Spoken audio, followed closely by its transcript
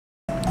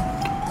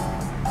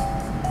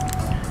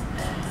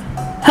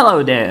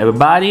Hello there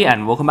everybody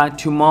and welcome back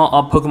to more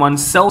of Pokemon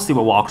Soul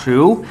Silver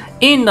walkthrough.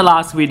 In the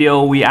last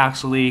video we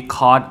actually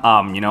caught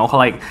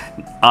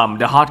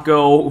the Hot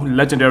Girl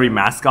legendary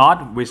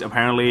mascot, which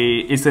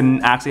apparently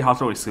isn't actually Hot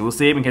Girl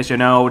exclusive, in case you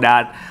know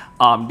that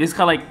this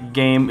kind of like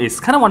game is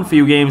kind of one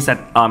few games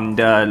that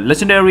the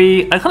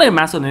legendary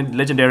mascot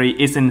legendary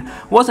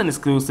wasn't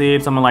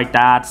exclusive, something like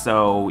that.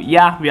 So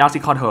yeah, we actually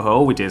caught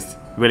Ho-Ho, which is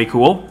really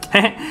cool.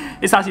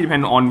 It's actually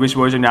depending on which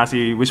version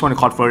which one you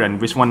caught first and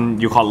which one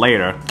you caught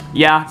later.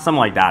 Yeah, something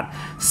like that.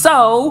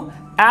 So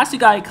as you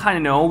guys kind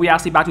of know, we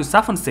actually back to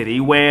Saffron City,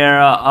 where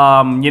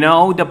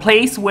the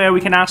place where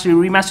we can actually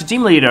rematch the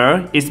gym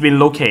leader is been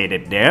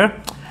located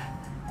there.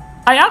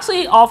 I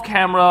actually off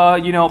camera,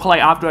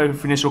 after I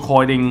finished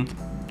recording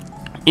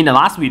in the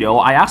last video,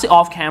 I actually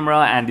off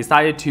camera and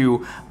decided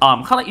to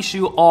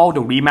issue all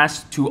the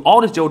rematch to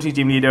all the Johto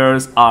gym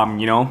leaders,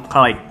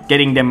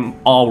 getting them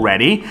all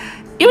ready.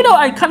 Even though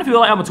I kind of feel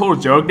like I'm a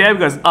total jerk there,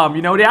 because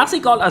they actually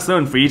got a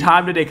certain free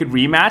time that they could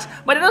rematch,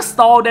 but I just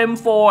stalled them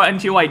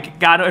until I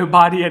gather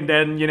everybody and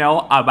then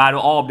I battle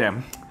all of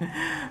them.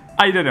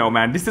 I don't know,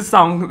 man, this just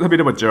sounds a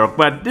bit of a jerk,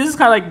 but this is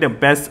kind of like the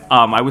best,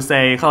 I would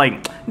say,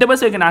 the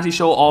best way you can actually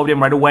show all of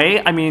them right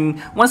away. I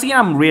mean, once again,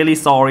 I'm really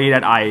sorry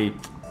that I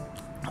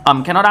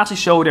cannot actually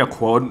show their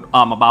quote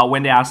about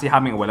when they're actually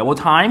having available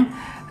time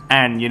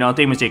and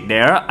thematic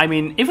there. I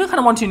mean, if you kind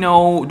of want to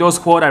know those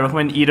quotes, I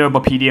recommend either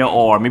Wikipedia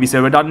or maybe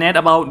server.net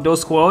about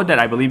those quotes that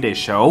I believe they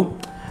show.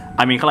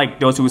 I mean,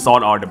 those two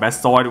swords are the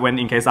best sword when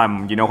in case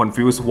I'm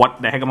confused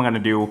what the heck am I gonna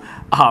do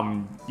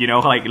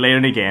later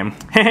in the game.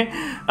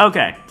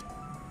 Okay.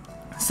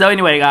 So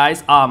anyway,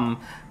 guys,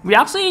 we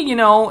actually,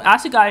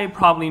 as you guys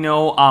probably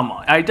know,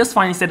 I just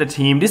finally set the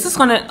team. This is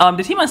gonna,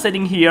 the team I'm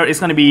setting here is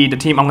gonna be the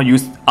team I'm gonna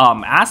use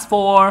as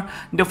for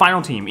the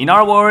final team. In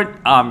other words,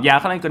 yeah,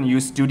 I'm gonna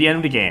use to the end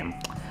of the game.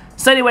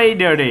 So anyway,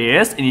 there it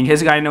is. And in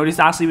case you guys know, this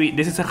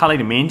is kind of like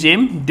the main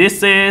gym.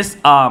 This is,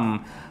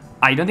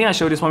 I don't think I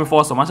showed this one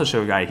before, so I must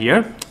show you guys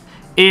here.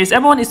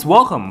 Everyone is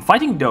welcome,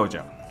 Fighting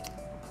Dojo.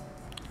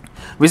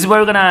 Which is where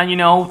we're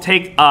gonna,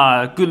 take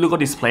a good look at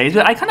this place.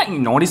 But I kind of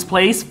ignore this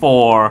place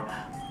for,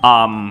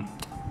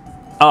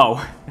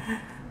 oh,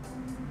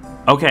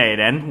 okay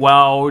then.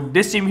 Well,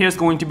 this gym here is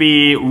going to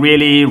be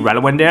really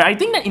relevant there. I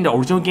think that in the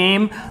original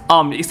game,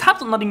 it's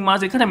have nothing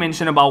much. They kind of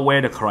mentioned about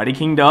where the Karate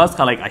King does,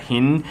 kind of like a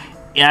hint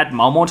at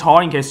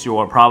Malmotor, in case you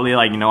are probably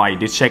like, I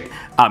did check,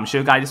 show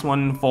you guys this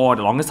one for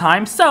the longest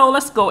time. So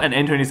let's go and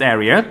enter this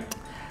area.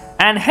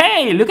 And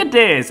hey, look at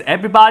this,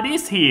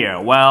 everybody's here.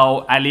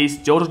 Well, at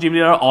least Johto gym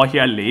leader are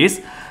here at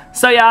least.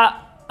 So yeah.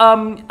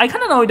 I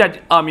kind of know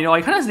that,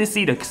 I kind of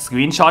see the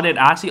screenshot that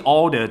actually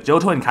all the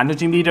Johto and Kanto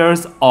gym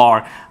leaders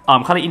are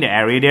kind of in the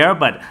area there,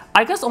 but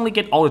I guess only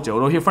get all the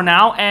Johto here for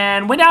now.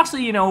 And when they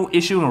actually,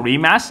 issuing a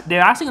rematch,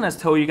 they're actually going to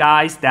tell you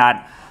guys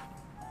that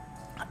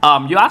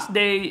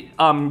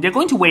they're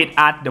going to wait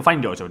at the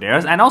Fighting Dojo there,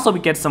 and also we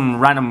get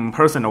some random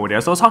person over there,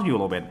 so I'll talk to you a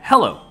little bit.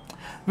 Hello.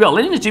 We are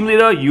letting the gym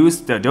leader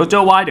use the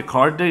dojo while the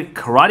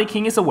Karate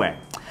King is away.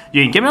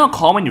 You can give them a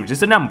call when you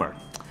register the number.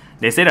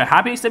 They say they're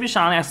happy to accept your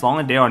challenge as long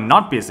as they are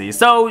not busy.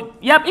 So,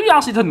 yep, if you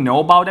actually didn't know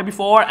about that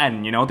before,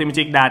 and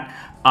thematic that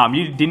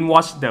you didn't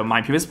watch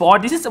my previous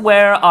part, this is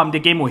where the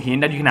game will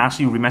hint that you can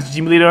actually rematch the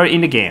gym leader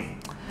in the game.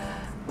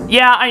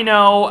 Yeah, I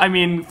know. I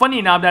mean, funny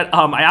enough that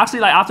I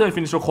actually after I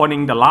finished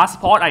recording the last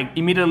part, I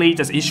immediately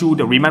just issued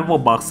the rematch for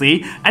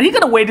Bugsy, and he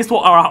gonna wait this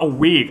for around a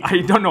week.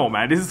 I don't know,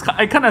 man. This is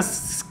I kind of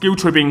skill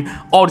tripping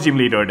all the gym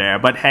leader there,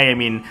 but hey, I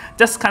mean,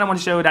 just kind of want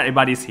to show that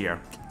everybody's here.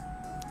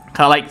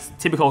 Kind of like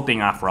typical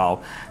thing after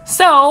all.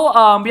 So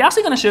we're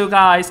actually gonna show you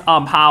guys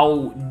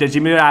how the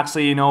gym leader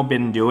actually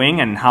been doing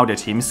and how the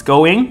team's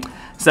going.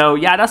 So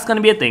yeah, that's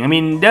gonna be a thing. I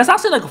mean, there's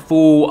actually like a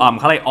full kind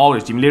of like all the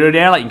gym leader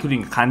there, like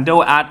including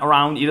Kanto at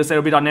around either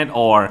server.net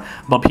or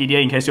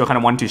Wikipedia, in case you kind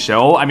of want to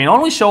show. I mean, I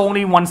only show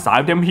only one side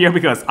of them here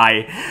because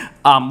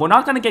we're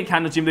not gonna get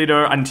Kanto gym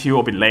leader until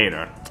a bit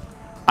later.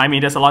 I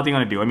mean, there's a lot they're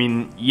gonna do. I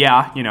mean,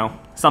 yeah,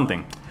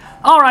 something.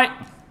 All right.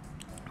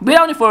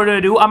 Without any further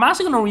ado, I'm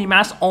actually going to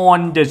rematch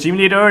on the gym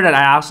leader that I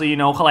actually,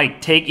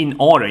 take in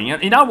order.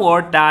 In other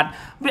words, that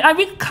you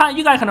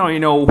guys kind of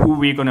know who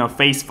we're going to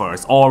face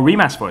first, or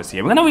rematch first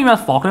here. We're going to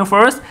rematch Faulkner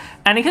first,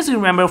 and in case you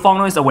remember,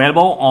 Faulkner is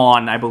available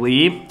on, I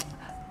believe,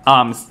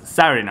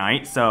 Saturday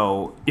night.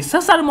 So, is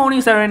that Saturday morning,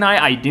 Saturday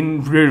night? I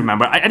didn't really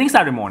remember. I think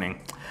Saturday morning.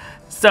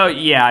 So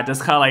yeah,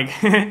 just kind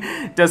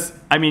of like,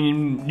 I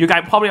mean, you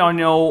guys probably all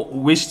know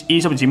which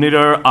each of the gym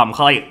leader kind of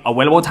like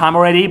available time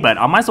already, but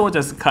I might as well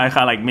just kind of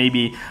like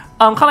maybe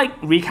kind of like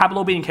recap a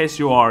little bit in case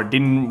you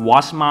didn't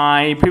watch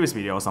my previous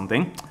video or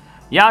something.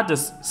 Yeah,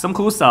 just some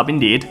cool stuff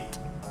indeed.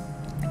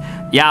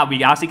 Yeah,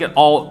 we actually get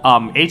all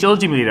HL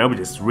gym leader, which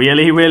is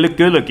really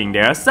good looking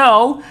there.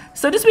 So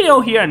this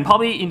video here, and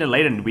probably in the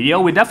later video,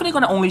 we're definitely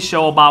gonna only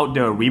show about the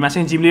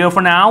rematching gym leader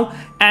for now.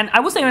 And I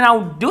would say right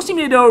now, those gym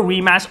leader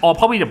rematch are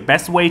probably the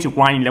best way to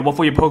grind level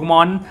for your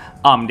Pokemon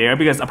there,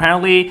 because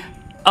apparently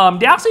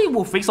they actually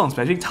will fix on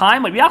specific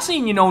time, but we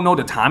actually, know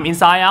the time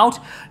inside out.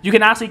 You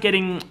can actually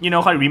getting, kind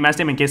of rematch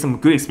them and get some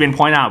good experience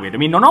point out of it. I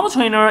mean, the normal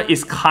trainer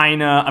is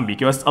kind of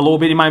ambiguous a little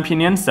bit in my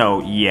opinion,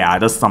 so yeah,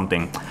 that's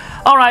something.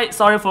 Alright,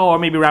 sorry for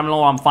maybe rambling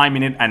on 5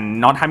 minutes and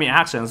not having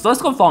actions, so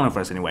let's go follow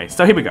first anyway.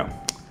 So here we go.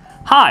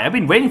 Hi, I've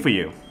been waiting for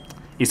you.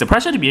 It's a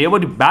pleasure to be able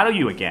to battle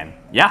you again.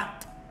 Yeah,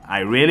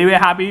 I'm really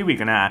happy we're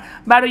gonna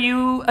battle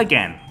you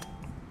again.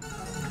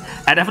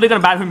 I'm definitely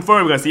gonna battle him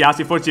first because he asked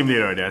me for gym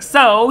leader there.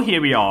 So here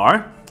we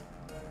are.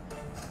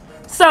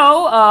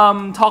 So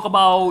talk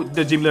about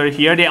the gym leader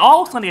here. They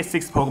all gonna get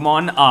 6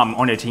 Pokemon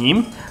on their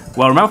team.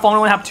 Well, remember Fallen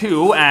only have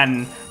 2,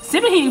 and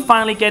seemingly he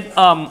finally get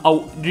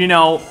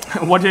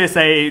what did I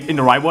say in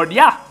the right word?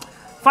 Yeah,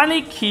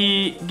 finally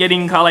he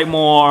getting kind of like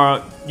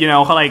more kind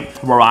of like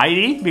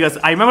variety, because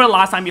I remember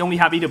last time we only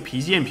have either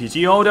PG and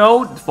PGO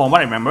though, from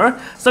what I remember.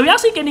 So we're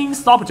actually getting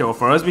Stoppager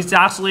first, which is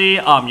actually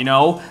kind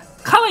of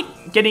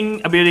like getting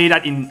ability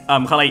that kind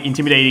of like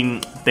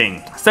intimidating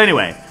thing. So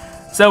anyway,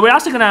 so we're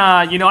actually gonna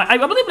I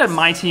believe that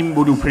my team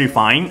will do pretty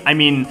fine. I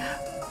mean,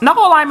 not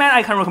gonna lie, man,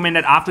 I can recommend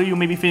that after you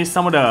maybe finish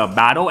some of the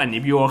battle, and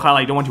if you kind of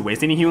like don't want to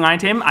waste any healing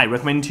item, I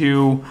recommend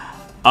to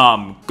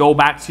go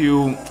back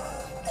to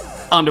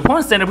the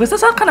opponent center, because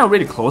that's kind of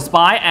really close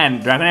by,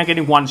 and Dragonair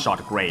getting 1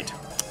 shot, great.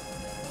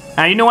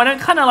 And you know what, I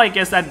kind of like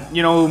guess that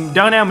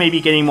Dragonair may be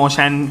getting more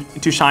chance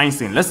to shine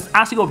soon. Let's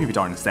actually go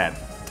PPR instead.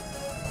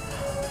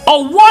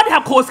 Oh, what? They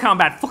have close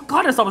combat.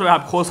 Forgot I to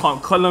have close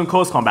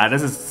combat.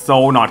 This is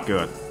so not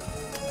good.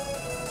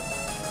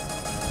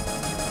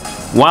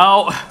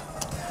 Well,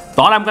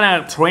 thought I'm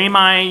gonna train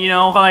my,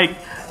 like,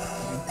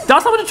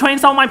 thought I to train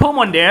some of my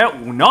Pokemon there.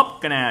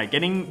 Nope, gonna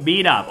getting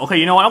beat up. Okay,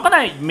 you know what? I'm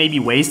gonna maybe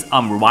waste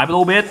revive a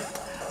little bit.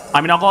 I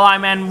mean, not gonna lie,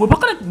 man. We're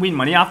probably gonna win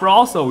money after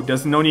all, so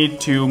there's no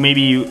need to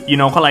maybe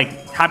kind of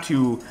like have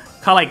to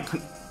kind of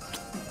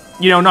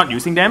like not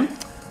using them.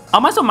 I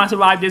might as well master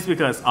revive this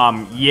because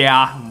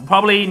yeah,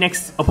 probably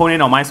next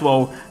opponent I might as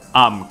well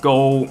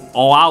go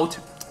all out.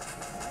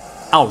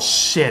 Oh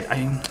shit!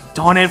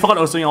 Darn it! I forgot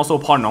I was doing also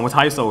part normal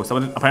type, so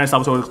apparently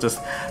Saboteur is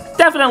just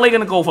definitely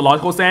gonna go for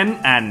logical stand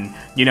and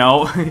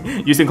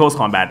using close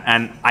combat.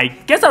 And I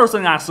guess I was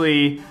doing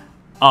actually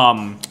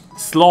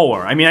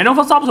slower. I mean, I know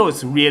for Saboteur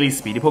it's really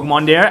speedy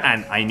Pokemon there,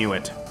 and I knew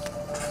it.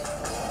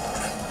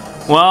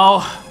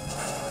 Well,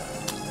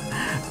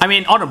 I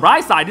mean, on the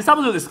bright side, this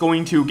Saboteur is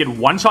going to get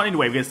 1 shot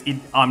anyway because it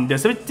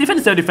the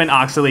defense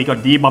actually got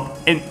debuffed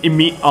and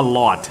a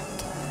lot.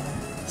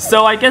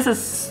 So I guess it's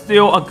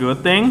still a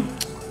good thing.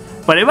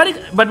 But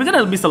we're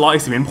gonna miss a lot of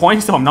experience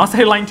points, so I'm not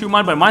saying lying too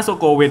much, but I might as well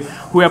go with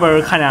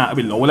whoever kind of a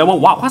bit lower level.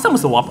 Wow, Quasar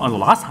was so up on the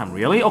last time,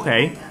 really?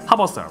 Okay, how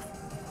about Surf?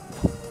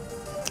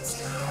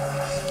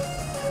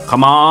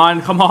 Come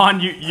on,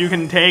 you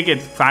can take it,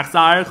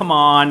 Quagsire, come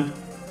on.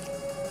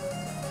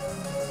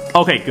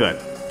 Okay, good.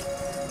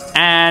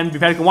 And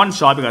we've had 1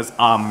 shot because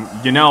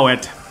you know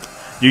it.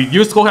 You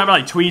used Cold Hammer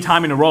like 3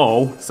 times in a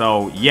row,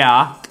 so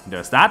yeah,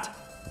 there's that.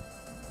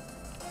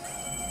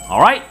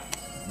 Alright.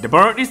 The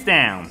bird is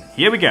down.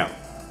 Here we go.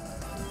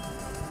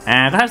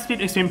 And I have speed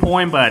extreme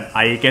point, but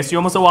I guess you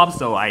almost low up,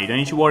 so I don't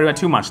need to worry about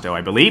too much though,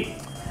 I believe.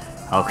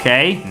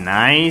 Okay,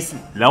 nice.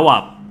 Low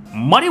up.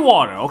 Muddy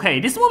Water. Okay,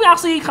 this will be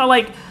actually kind of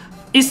like,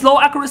 it's low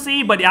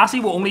accuracy, but it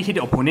actually will only hit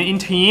the opponent in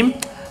team.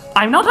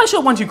 I'm not really sure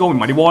I want to go with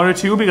Muddy Water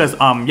too, because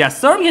yeah,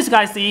 Surf, as you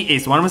guys see,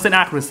 is 100%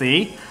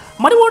 accuracy.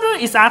 Muddy Water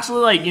is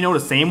actually like, the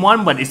same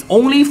one, but it's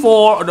only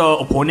for the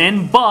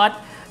opponent, but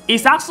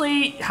it's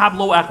actually have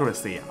low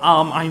accuracy.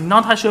 I'm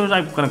not sure if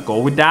I'm gonna go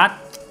with that.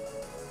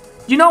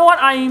 You know what?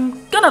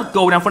 I'm gonna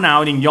go down for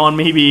now. I think Yawn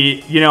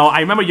maybe,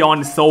 I remember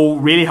Yawn is so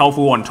really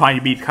helpful on trying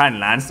to beat Kind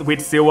Lance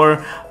with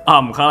Silver,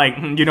 kind of like,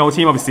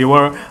 Team of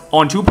Silver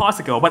on 2 parts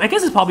ago. But I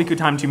guess it's probably a good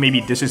time to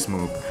maybe ditch this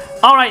move.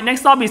 Alright,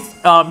 next up is,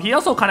 he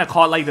also kind of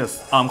caught like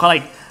this, kind of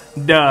like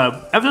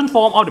the evolution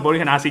form of the body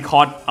can actually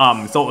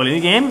caught so early in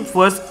the game.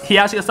 First, he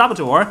actually a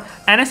Saboteur,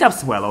 and next up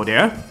Swallow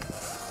there.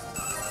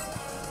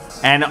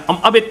 And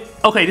a bit,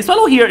 okay, this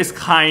fellow here is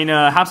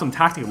kinda have some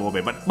tactic a little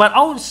bit, but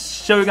I'll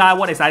show you guys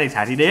what exactly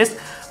tactic it is.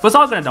 First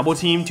I'm gonna double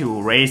team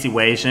to raise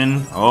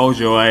evasion. Oh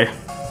joy.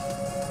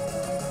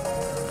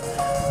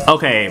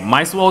 Okay,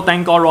 my sword,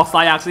 thank god Rock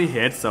Slide actually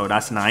hit, so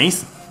that's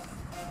nice.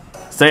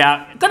 So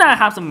yeah, gonna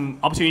have some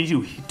opportunity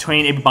to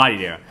train everybody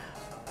there.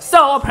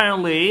 So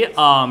apparently,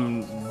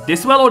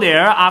 this fellow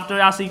there, after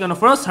actually gonna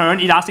first turn,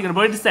 it actually gonna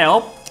break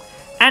itself.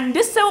 And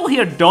this fellow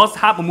here does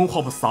have a move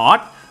called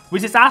Facade,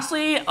 which is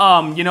actually,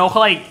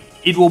 like,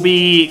 it will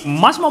be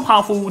much more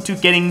powerful to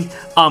getting,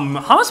 how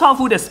much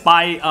powerful the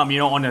spy,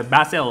 on the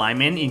bad set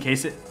alignment in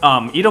case,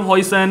 either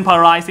poison,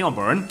 paralyzing, or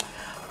burn.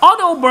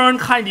 Although burn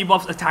kind of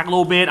debuffs attack a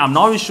little bit, I'm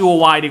not really sure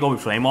why they go with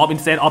Flame Orb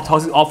instead of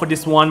tossing off for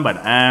this one, but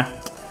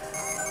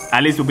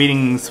at least we're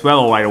beating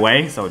Swallow right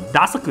away, so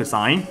that's a good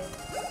sign.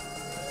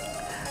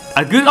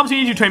 A good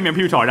opportunity to train me on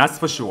Pewtar, that's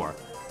for sure.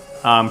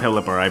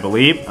 Pelipper, I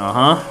believe,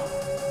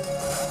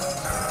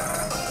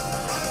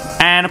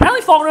 And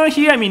apparently Faulkner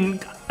here, I mean,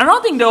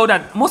 Another thing though,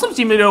 that most of the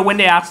team leader, when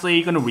they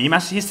actually gonna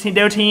rematch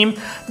their team,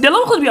 their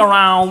level could be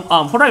around,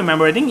 from what I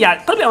remember, I think, yeah,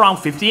 could be around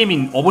 50, I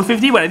mean, over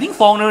 50, but I think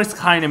Faulkner is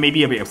kind of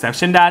maybe a bit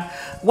exception that,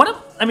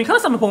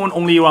 because some opponent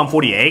only around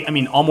 48, I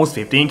mean, almost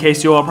 50 in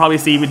case you'll probably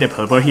see with the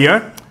purple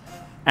here.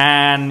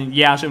 And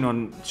yeah, I should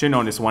have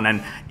known this one,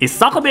 and it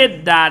sucks a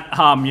bit that,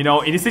 you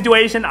know, in this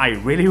situation, I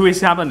really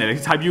wish I have an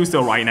elite type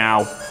user right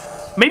now.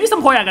 Maybe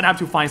some point I'm gonna have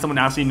to find someone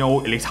that actually know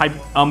elite type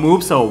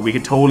moves, so we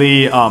could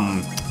totally,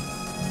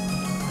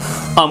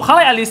 kind of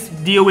at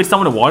least deal with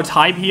some of the water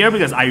type here,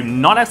 because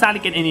I'm not exactly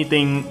getting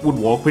anything would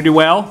work pretty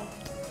well.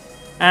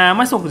 And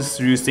myself just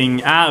using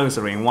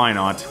Ursaring, why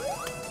not?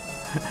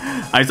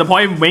 At some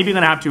point, maybe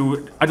gonna have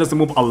to adjust the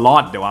move a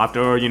lot though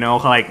after, you know,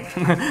 like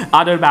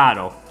other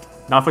battle.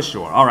 Not for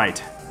sure. All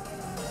right.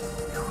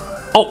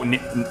 Oh,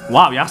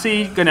 wow! You're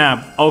actually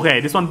gonna okay.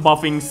 This one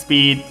buffing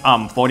speed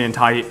for the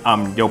entire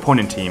your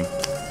opponent team.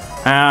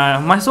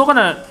 I'm also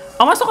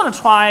gonna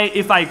try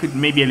if I could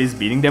maybe at least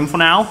beating them for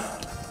now.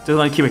 Just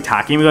gonna keep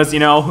attacking because you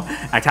know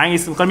attacking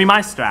is gonna be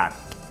my strat.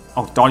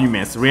 Oh, don't you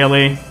miss?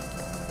 Really?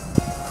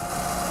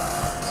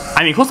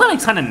 I mean, Coastline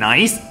is kind of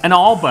nice and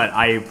all, but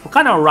I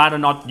kind of rather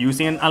not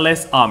using it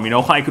unless you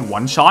know I could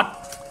one shot.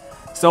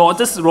 So I'll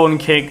just roll and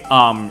kick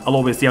a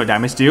little bit, see how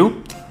damage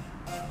do.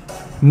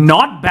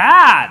 Not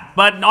bad,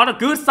 but not a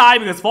good side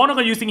because Faulkner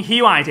are using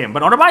heal item.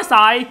 But on the right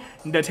side,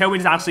 the Tailwind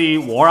is actually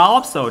war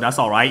up, so that's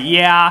alright.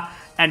 Yeah,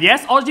 and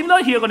yes, all the team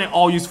here are gonna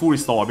all use full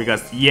restore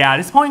because yeah, at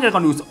this point they're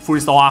gonna use full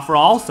restore after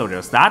all, so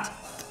there's that.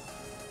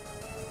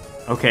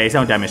 Okay,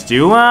 some damage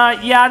do.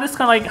 Yeah, that's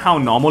kind of like how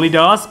normally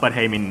does, but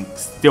hey, I mean,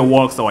 still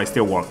works, so I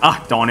still work.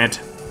 Ah, darn it.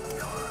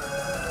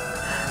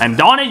 And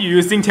darn it, you're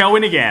using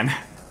Tailwind again.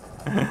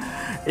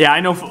 Yeah,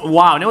 I know.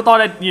 Wow, I never thought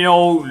that, you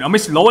know, a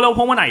much lower level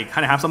opponent, I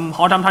kind of have some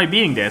hard time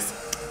beating this.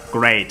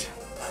 Great.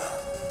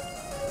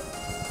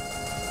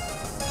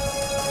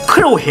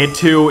 Critical hit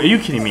too. Are you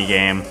kidding me,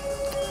 game?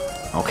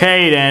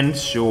 Okay, then,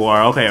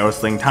 sure. Okay,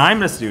 Earthling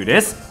time. Let's do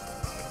this.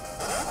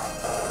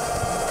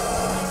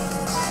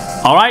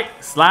 Alright,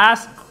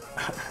 slash.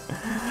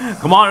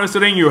 Come on,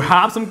 Earthling, you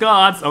have some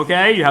guts,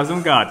 okay? You have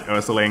some guts,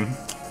 Earthling.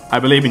 I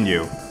believe in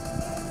you.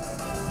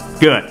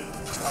 Good.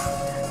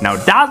 Now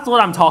that's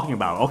what I'm talking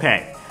about.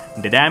 Okay.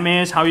 The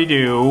damage, how you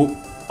do?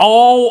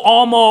 Oh,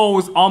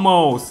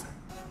 almost.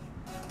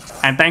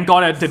 And thank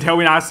God that the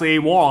Tailwind actually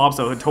wore up,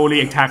 so it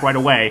totally attack right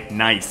away.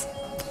 Nice.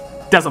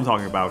 That's what I'm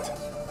talking about.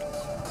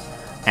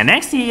 And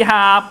next he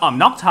have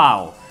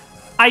Noctowl.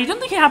 I don't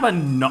think he have a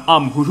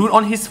Hoothoot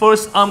on his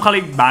first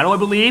colleague battle, I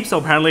believe. So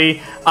apparently,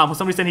 for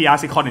some reason he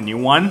actually caught a new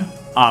one.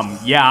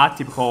 Yeah,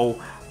 typical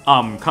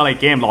colleague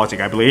game logic,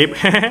 I believe.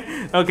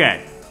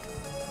 Okay.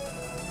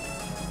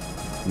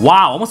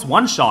 Wow, almost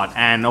one shot,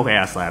 and okay,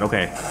 that's that.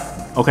 Okay,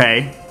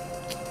 okay,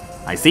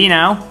 I see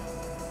now.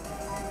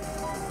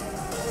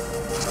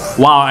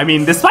 Wow, I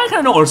mean, despite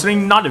kind of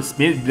Ursaring not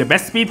the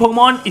best speed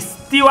Pokemon, it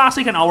still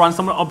actually can outrun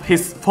some of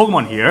his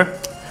Pokemon here.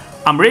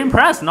 I'm really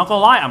impressed. Not gonna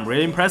lie, I'm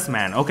really impressed,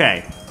 man.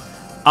 Okay,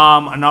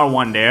 another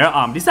one there.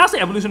 This is actually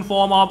evolution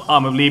form of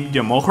I believe the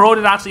Mokoro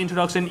is actually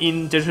introduction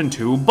in Generation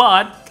 2,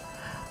 but.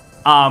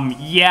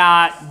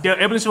 Yeah, the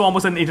evolution form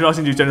was an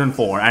introduction to Generation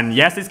 4, and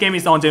yes, this game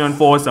is on Generation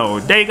 4, so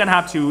they're gonna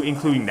have to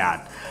including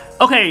that.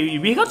 Okay,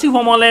 we got 2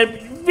 Pokemon left.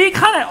 We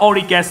kind of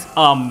already guessed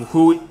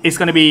who is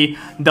gonna be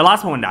the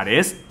last one that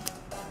is.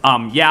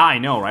 Yeah, I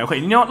know, right? Okay,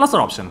 you know what? Let's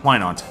option. Why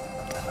not?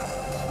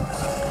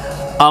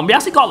 We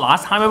actually got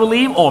last time, I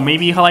believe, or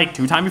maybe like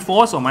 2 times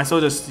before, so I might as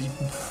well just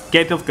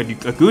get a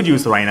good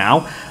use right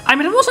now. I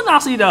mean, it wasn't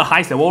actually the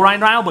highest level right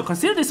now, but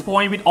consider this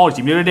point with all the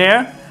gym leader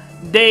there.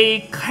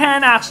 They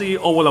can actually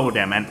overload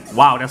them, and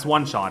wow, that's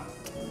one shot.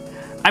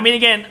 I mean,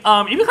 again,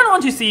 if you kind of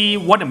want to see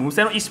what the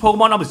moveset of each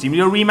Pokemon of the Gym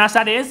Leader rematch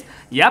that is,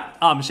 yep,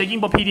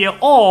 Shaking Bopedia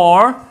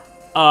or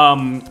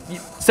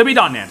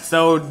Sebi.net.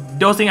 So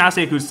those things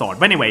actually a good sort.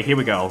 But anyway, here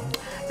we go.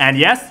 And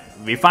yes,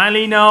 we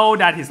finally know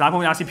that his last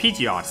Pokemon actually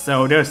Pidgeot.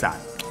 So there's that.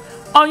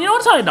 You know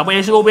what? Sorry, double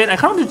edge a little bit. I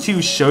kind of wanted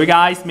to show you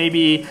guys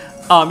maybe.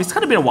 It's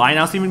kind of been a while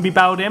now since we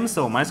battled them,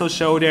 so might as well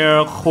show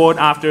their quote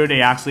after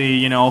they actually,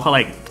 you know,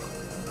 like.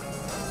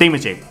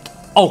 Magic.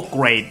 Oh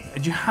great,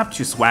 you have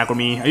to swagger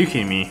me, are you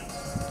kidding me?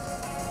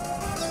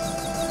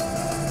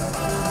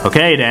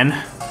 Okay then.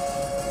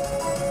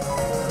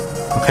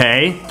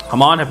 Okay,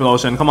 come on Happy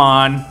Lotion, come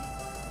on.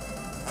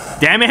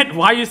 Damn it,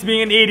 why are you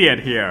being an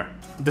idiot here?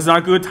 This is not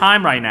a good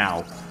time right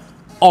now.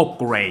 Oh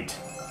great.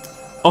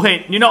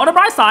 Okay, you know, on the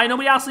bright side,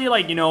 nobody actually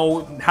like, you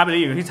know, have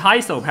it high,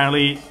 so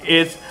apparently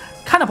it's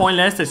kind of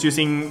pointless just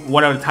using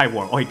whatever type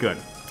work. Okay, good.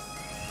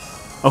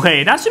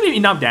 Okay, that should be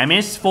enough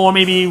damage for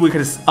maybe we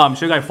could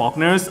show guy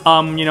Faulkner's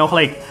you know,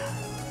 like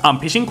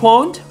pitching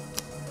quote.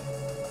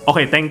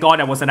 Okay, thank God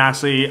that wasn't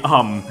actually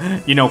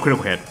you know,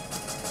 critical hit.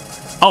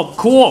 Oh,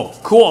 cool,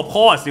 of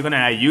course you're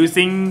gonna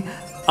using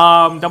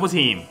double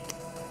team.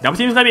 Double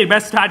team is gonna be the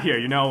best strat here,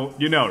 you know,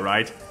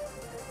 right?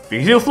 You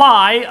can still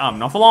fly,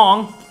 not for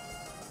long.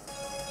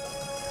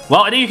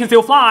 Well, I think you can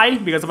still fly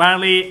because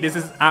apparently this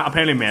is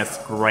apparently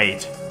missed.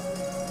 Great.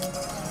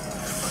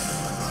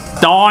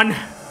 Darn.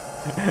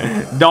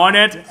 Darn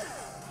it.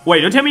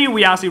 Wait, don't tell me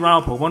we actually run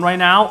out of Pokemon right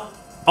now.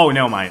 Oh,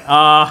 never mind.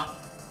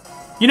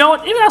 You know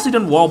what? If it actually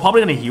doesn't work, we're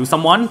probably gonna heal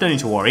someone. Don't need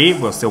to worry.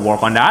 We'll still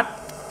work on that.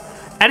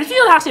 And if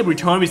you actually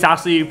return, it's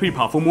actually a pretty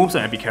powerful move,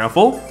 so be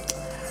careful.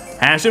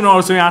 And I should know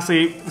also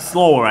actually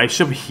slower. I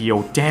should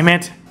heal. Damn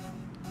it.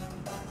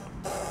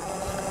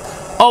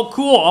 Oh,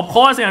 cool. Of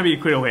course, it's gonna be a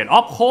critical hit.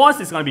 Of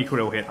course, it's gonna be a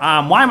critical hit.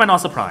 Why am I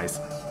not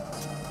surprised?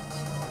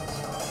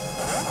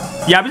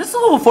 Yeah, but this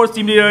level 4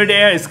 team leader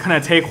there is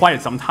gonna take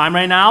quite some time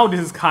right now.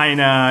 This is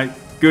kinda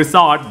good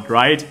start,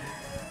 right?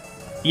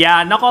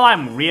 Yeah, not gonna lie,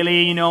 I'm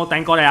really, you know,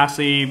 thank God I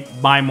actually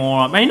buy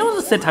more. I know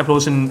the set type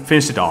potion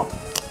finished it off.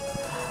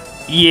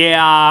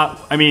 Yeah,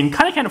 I mean,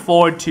 kinda can't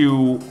afford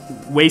to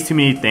waste too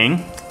many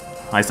things,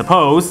 I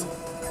suppose.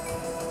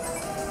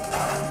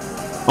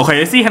 Okay,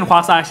 let's see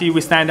Hanquasa actually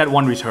withstand that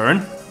one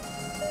return.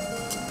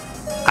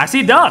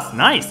 Actually it does,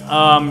 nice.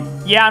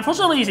 Yeah,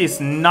 unfortunately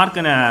it's not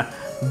gonna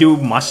do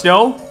much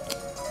though.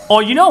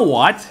 Or you know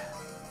what?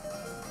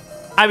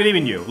 I believe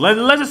in you.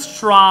 Let's just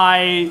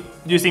try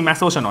using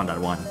Max Ocean on that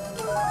one.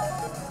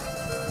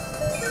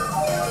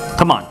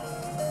 Come on.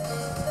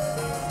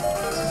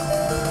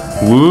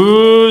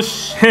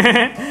 Whoosh.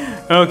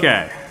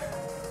 Okay.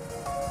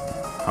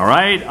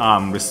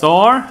 Alright,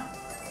 restore.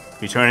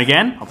 Return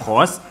again, of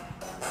course.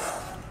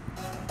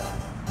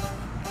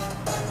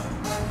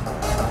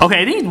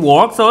 Okay, I think it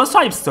worked, so let's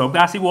try if Soap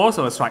actually works,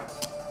 so let's try.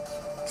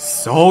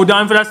 So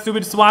done for that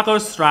stupid Swagger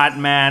strat,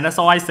 man. That's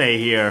all I say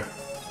here.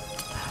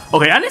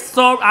 Okay, at least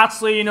Soap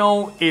actually, you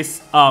know,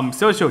 is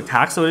still to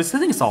attack, so this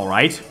thing is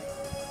alright.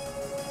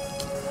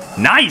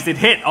 Nice, it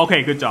hit.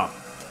 Okay, good job.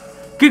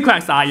 Good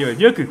Quagsire,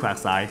 you're a good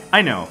Quagsire.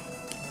 I know.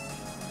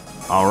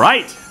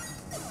 Alright.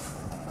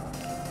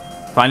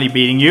 Finally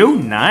beating you.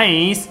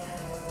 Nice.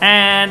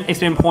 And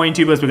experience point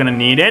 2 because we're gonna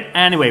need it.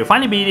 Anyway,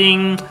 finally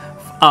beating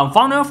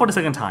Founder for the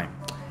second time.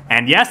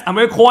 And yes,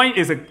 American Coin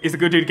is a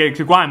good to get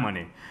to grind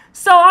money.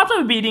 So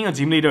after beating a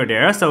gym leader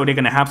there, so they're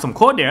gonna have some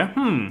code there.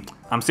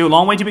 I'm still a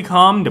long way to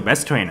become the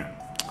best trainer.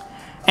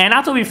 And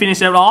after we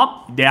finish it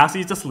off, they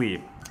actually just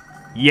leave.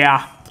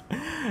 Yeah,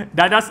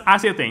 that's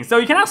actually a thing. So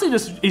you can actually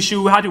just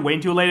issue how to wait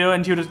until later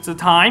until the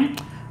time.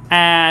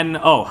 And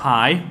oh,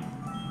 hi.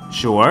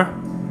 Sure.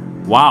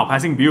 Wow,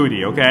 passing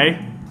beauty, okay.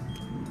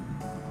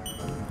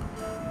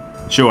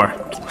 Sure.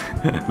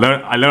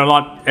 I learn a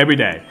lot every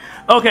day.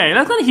 Okay,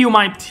 let's gonna heal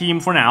my team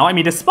for now. I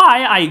mean, the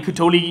spy, I could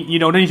totally, you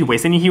know, don't need to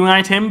waste any healing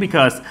item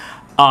because, this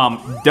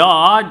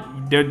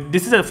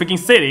is a freaking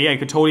city. I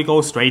could totally go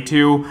straight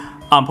to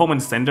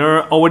Pokemon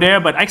Center over there.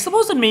 But I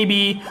suppose that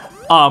maybe,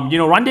 you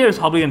know, run there is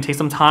probably gonna take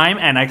some time,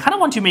 and I kind of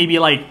want to maybe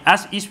like,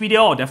 as each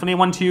video, I'll definitely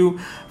want to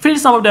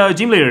finish some of the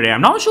gym leader there.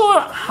 I'm not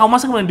sure how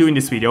much I'm gonna do in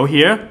this video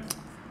here.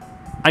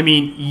 I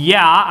mean,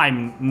 yeah,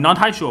 I'm not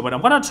entirely sure, but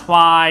I'm gonna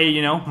try,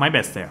 you know, my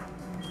best there.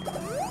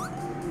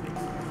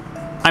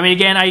 I mean,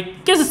 again, I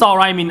guess it's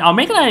alright. I mean, I'll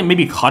make it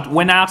maybe cut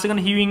when I'm actually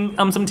gonna healing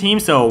some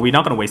teams, so we're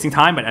not gonna wasting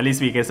time, but at least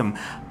we get some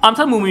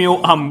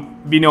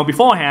Moomew, you know,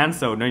 beforehand,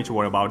 so no need to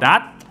worry about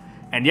that.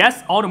 And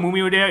yes, all the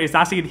Moomew there is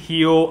actually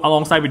heal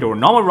alongside with the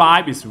normal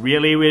revive. It's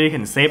really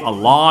can save a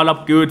lot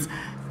of good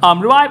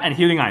revive and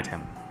healing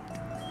item.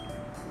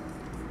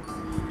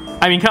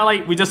 I mean, kind of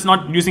like we're just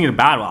not using it in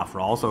battle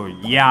after all, so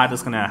yeah,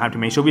 just gonna have to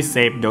make sure we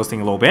save those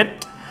things a little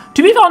bit.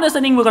 To be honest,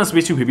 I think we're gonna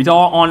switch to Pipitor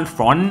on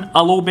front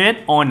a little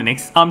bit on the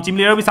next gym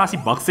leader with actually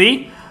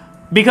Buxy,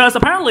 because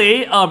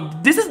apparently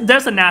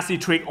there's a nasty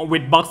trick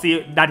with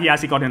Buxy that he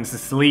actually got in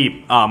his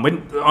sleep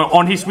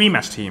on his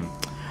rematch team,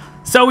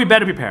 so we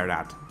better prepare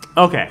that.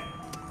 Okay.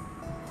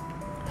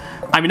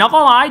 I mean, not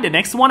gonna lie, the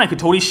next one I could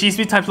totally cheese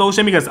with type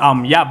lotion because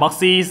yeah,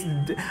 Buxy's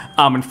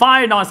and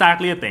fire not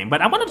exactly a thing, but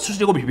I want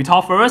to go with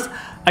Pipitor first.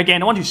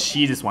 Again, I want to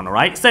cheese this one,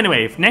 alright? So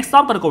anyway, next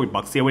up, I'm gonna go with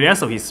Buxy over there,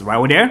 so he's right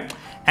over there.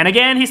 And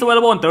again, he's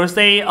available on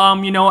Thursday,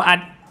 you know,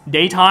 at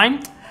daytime.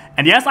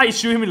 And yes, I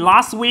issued him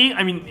last week.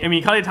 I mean,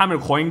 currently time I'm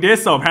recording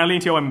this, so apparently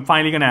until I'm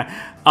finally gonna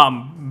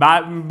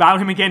battle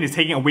him again, it's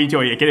taking a week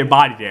to get a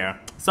body there.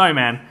 Sorry,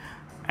 man.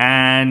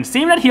 And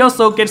seems that he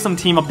also gets some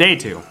team update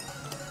too.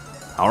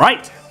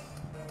 Alright.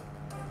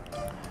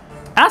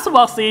 As for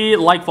Buxy,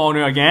 like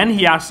Fauna again,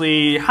 he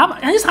actually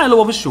he's high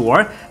level for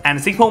sure.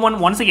 And 6 Pokemon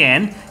once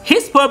again,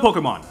 his per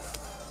Pokemon.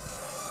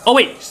 Oh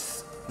wait,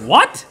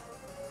 what?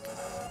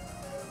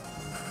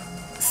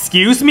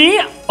 Excuse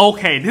me?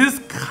 Okay, this is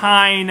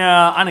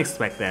kinda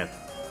unexpected.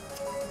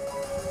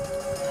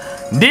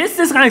 This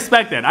is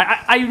unexpected.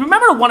 I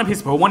remember one of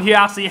his Pokemon here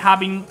actually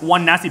having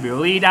one nasty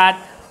ability that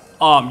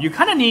you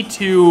kinda need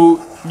to,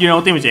 you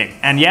know, damaging.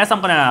 And yes,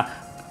 I'm gonna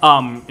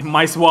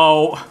might as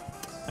well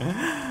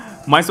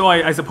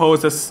I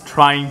suppose just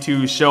trying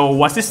to show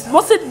what is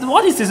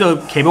this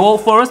capable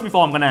first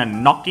before I'm gonna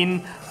knock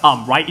in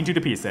right into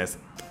the pieces.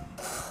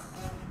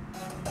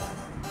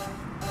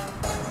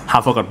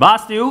 Half Forgot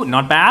Blast you,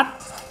 not bad.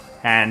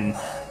 And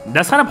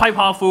that's kind of quite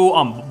powerful,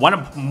 one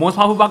of the most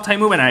powerful bug type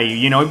move, and I,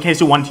 you know, in case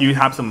you want to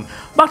have some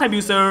bug type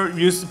user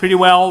use pretty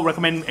well,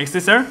 recommend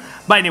Excisor.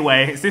 But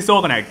anyway,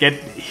 Excisor gonna get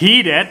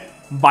heated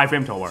by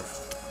Flamethrower.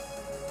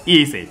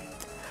 Easy.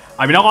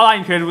 I mean, not gonna lie,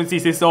 in case you see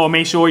Excisor,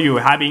 make sure you're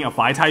having a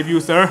fire type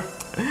user.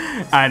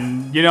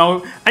 And you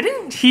know, I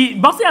think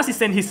Boxy actually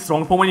sent his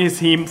strong Pokemon in his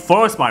team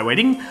first, by the way. I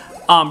think,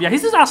 yeah,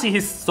 this is actually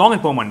his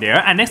strongest Pokemon there.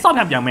 And next up we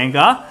have Young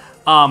Manga.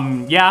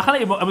 Yeah,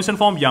 kind of evolution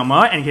form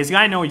Yama. And in case you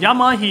guys know,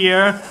 Yama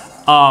here,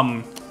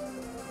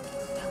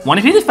 one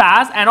is really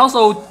fast, and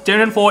also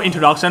Gen 4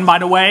 introduction, by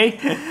the way,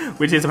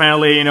 which is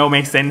apparently, you know,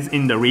 makes sense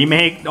in the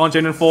remake on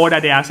Gen 4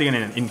 that they're actually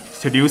gonna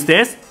introduce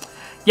this.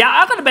 Yeah,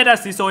 I'm gonna bet that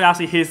Ciso is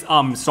actually his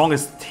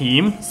strongest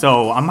team,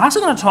 so I'm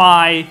actually gonna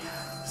try.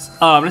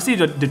 Let's see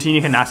if the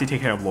Teeny can actually take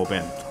care of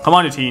Lobin. Come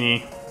on, the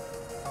Teeny.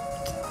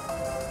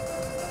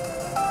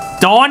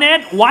 Darn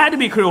it! Why had to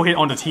be critical hit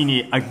on the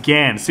Teeny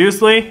again?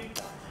 Seriously?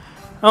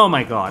 Oh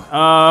my god.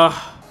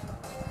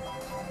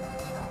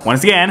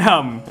 Once again,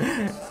 kind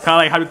of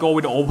like how to go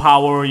with the old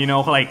power, you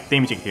know, like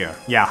damaging here.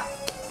 Yeah.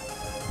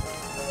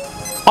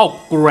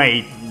 Oh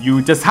great!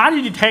 You just how do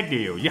you detect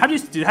you? How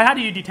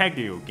do you detect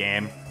you,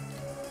 game?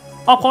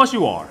 Of course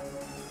you are.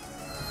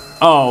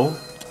 Oh,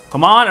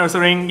 come on,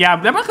 Ursaring.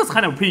 Yeah, Rematch is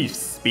kind of pretty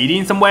speedy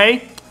in some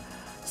way,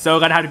 so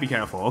gotta have to be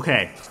careful.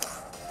 Okay.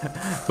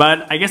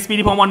 But I guess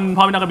speedy Pokemon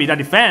probably not gonna be that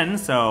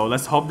defense, so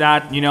let's hope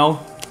that, you know,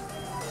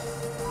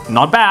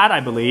 not bad,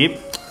 I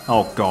believe.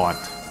 Oh god.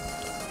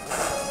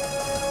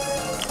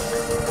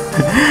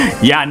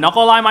 Yeah, not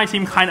gonna lie, my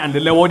team kind of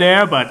underlevel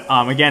there, but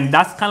again,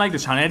 that's kind of like the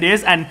challenge it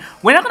is, and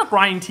we're not gonna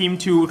grind team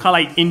to kind of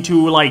like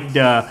into like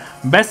the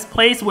best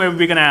place where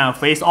we're gonna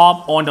face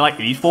off on the like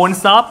Elite Four and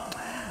stuff.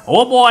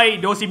 Oh boy,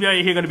 those people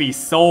here are gonna be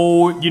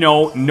so, you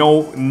know,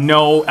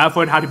 no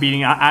effort how to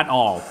beating at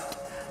all.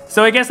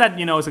 So I guess that,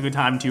 you know, it's a good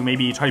time to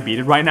maybe try to beat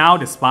it right now,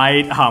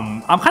 despite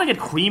I'm kind of get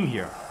cream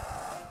here.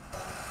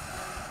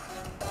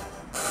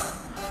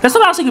 That's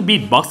what actually could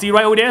beat Boxy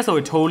right over there, so we're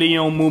totally, you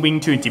know,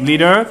 moving to Gym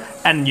Leader,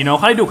 and you know,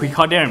 how to do a quick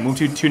cut there and move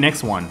to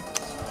next one.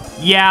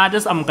 Yeah,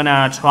 just I'm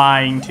gonna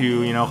trying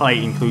to, you know, like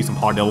include some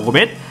part there a little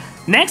bit.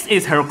 Next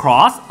is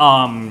Heracross.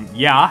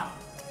 Yeah,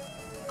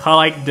 kind of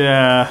like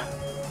the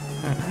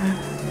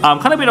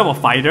kind of a bit of a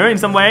fighter in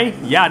some way.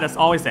 Yeah, that's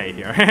all I say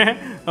here.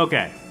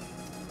 Okay,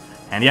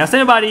 and yeah,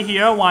 everybody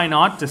here. Why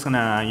not? Just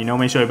gonna, you know,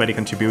 make sure everybody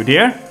contribute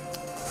here.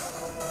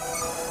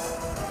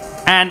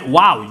 And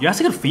wow, you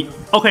actually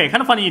got okay,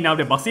 kind of funny now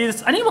that Boxy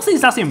is, I think Boxy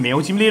is actually a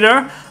male team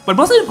leader, but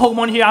Boxy's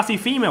Pokemon here actually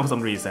female for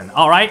some reason.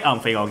 Alright,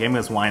 fake out game,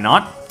 because why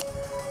not?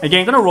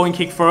 Again, gonna rolling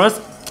kick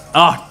first.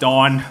 Oh,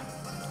 darn.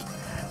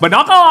 But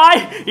not gonna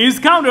lie, it's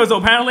counter, so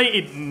apparently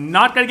it's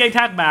not gonna get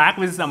attacked back,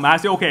 which is I'm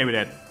actually okay with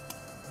it.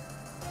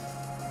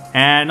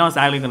 And not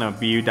exactly gonna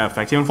be that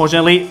effective,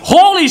 unfortunately.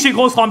 Holy shit,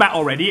 close combat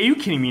already? Are you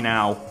kidding me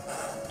now?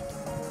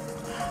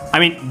 I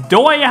mean,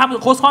 though I have the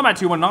close combat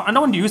too, but I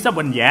don't use that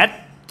one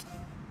yet.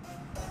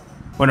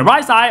 On the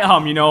right side,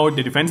 you know,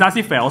 the defense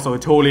actually fell, so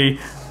totally,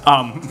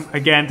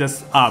 again,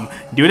 just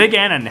do it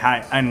again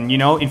and you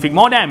know, inflict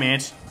more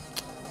damage.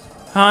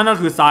 Not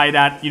good side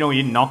that, you know,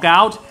 you knock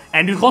out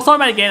and do close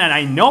combat again. And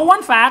I know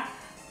one fact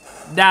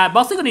that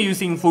Boxy gonna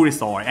using full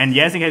restore, and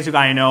yes, in case you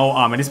guys know,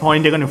 at this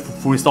point they're gonna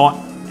full restore,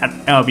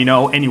 you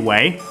know,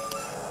 anyway.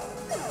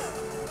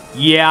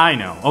 Yeah, I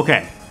know.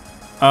 Okay,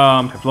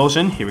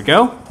 explosion. Here we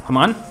go. Come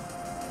on.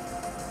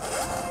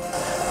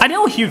 I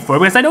don't heal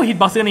first because I know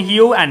Hitbox is gonna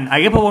heal, and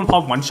I get Pokemon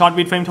pop one shot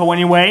with Flamethrower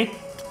anyway.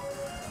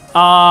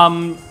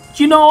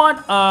 You know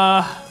what?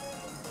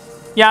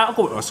 Yeah, I'll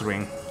go with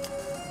Ursaring.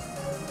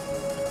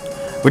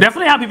 We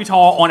definitely have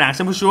Pipitar on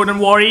action for sure. Don't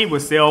worry. We're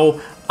still,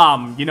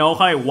 you know,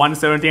 kind of one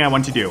certain thing I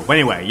want to do. But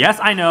anyway, yes,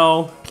 I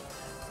know.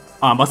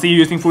 Boxy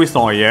using full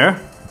restore here.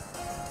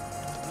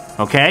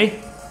 Okay.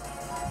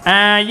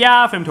 And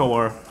yeah,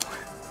 Flamethrower.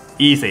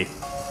 Easy.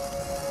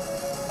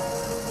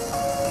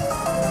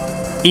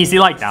 Easy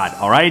like that,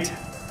 alright?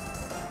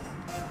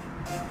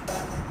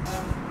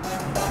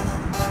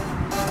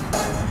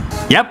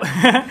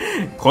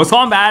 Yep. Close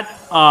combat.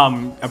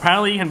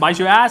 Apparently you can bite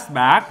your ass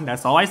back.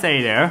 That's all I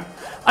say there.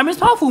 I mean, it's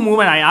powerful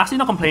movement. I actually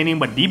not complaining,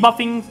 but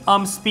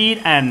debuffing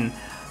speed and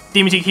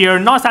damaging here,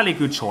 not exactly a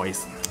good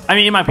choice. I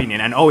mean, in my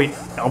opinion. And oh,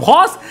 of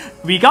course,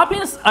 we got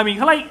pins. I mean,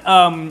 like,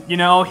 you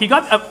know, he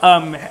got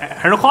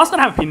Heracross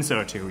gonna have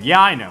pincer too. Yeah,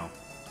 I know.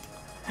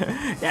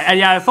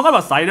 Yeah, I forgot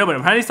about Cider, but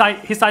apparently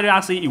his Cider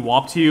actually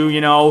evolved to,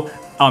 you know,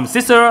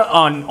 Sister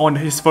on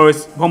his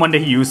first Pokemon that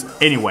he used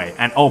anyway.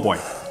 And oh boy.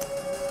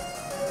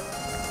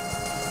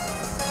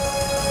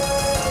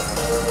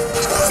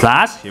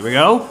 Slash, here we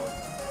go.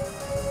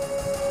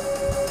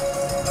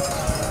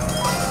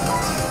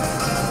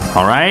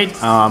 Alright,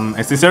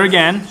 a Sister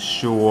again,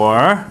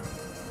 sure.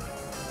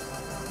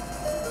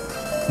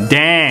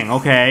 Dang,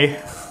 okay.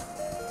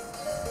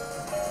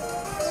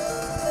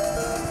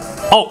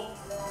 Oh!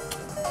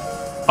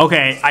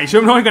 Okay, I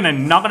should have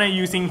known not gonna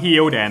using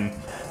heal then.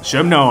 Should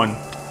have known.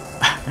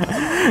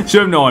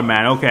 Should have known,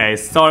 man. Okay,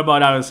 sorry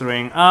about that,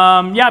 Ursaring.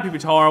 Yeah,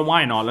 Pipitar,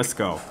 why not? Let's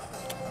go.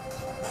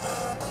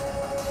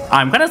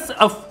 I'm kind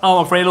of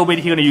afraid a little bit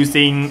here gonna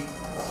using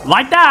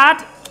like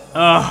that.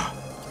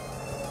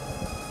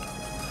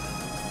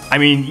 I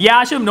mean, yeah,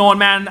 I should have known,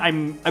 man.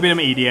 I'm a bit of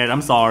an idiot.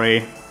 I'm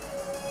sorry.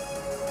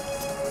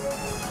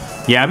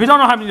 Yeah, we don't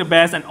know having the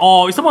best, and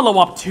oh, it's someone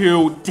level up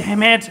too.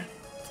 Damn it.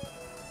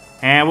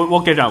 And we'll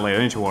get that later,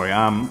 don't need to worry.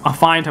 I'm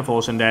fine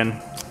Typhlosion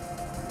then.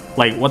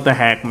 Like, what the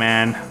heck,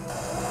 man?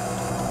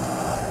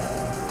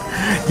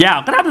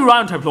 Yeah, gonna have to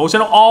run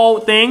Typhlosion all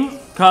thing.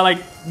 Cause like,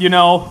 you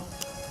know,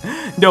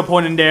 the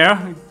opponent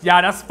there.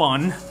 Yeah, that's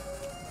fun.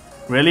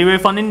 Really, really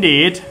fun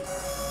indeed.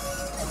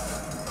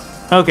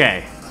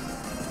 Okay.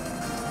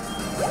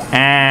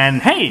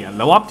 And hey,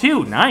 low up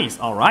too. Nice.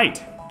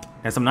 Alright.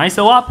 There's some nice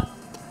low up.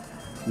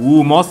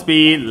 Ooh, more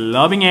speed.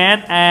 Loving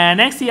it. And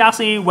next he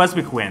actually was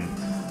with Quinn.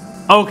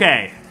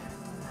 Okay.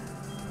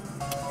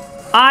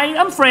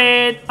 I'm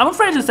afraid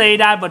to say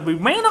that, but we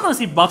may not gonna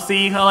see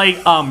Buxy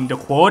like the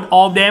quote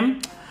of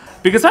them.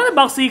 Because when the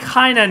Buxy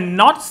kinda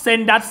not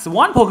send that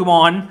one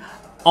Pokemon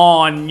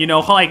on, you know,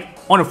 like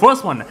on the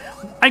first one.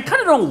 I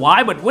kinda don't know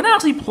why, but when I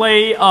actually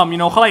play you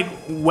know, like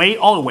way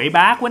all the way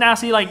back, when I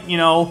actually like, you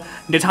know,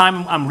 the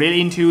time I'm really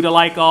into the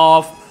like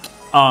of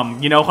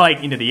you know,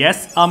 like in the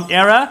DS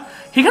era,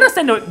 he kinda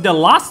sent the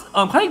last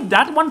kind of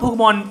that one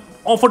Pokemon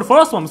for the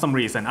first one for some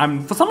reason.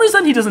 For some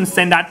reason he doesn't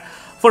send that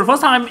for the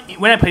first time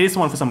when I play this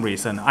one for some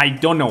reason. I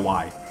don't know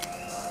why.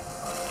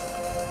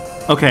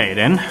 Okay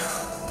then.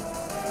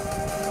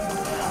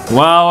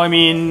 Well, I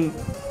mean,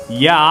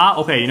 yeah,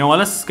 okay, you know what,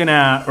 let's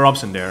gonna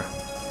eruption there.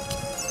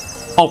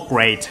 Oh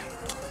great.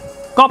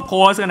 Of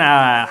course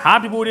gonna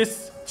have to do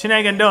this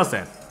shenanigan does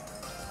it.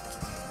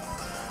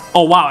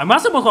 Oh wow, I'm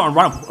not supposed to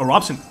run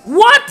eruption.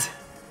 What?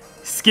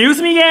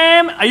 Excuse me,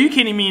 game? Are you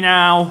kidding me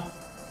now?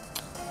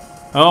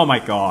 Oh my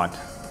god.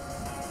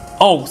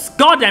 Oh,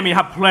 goddamn it,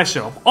 have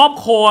pressure. Of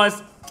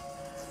course.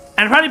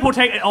 And Practically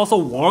Protect it also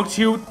worked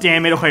too.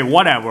 Damn it, okay,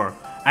 whatever.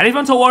 At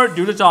least Toward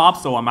do the job,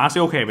 so I'm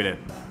actually okay with it.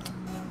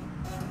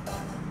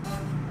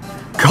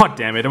 God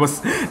damn it, it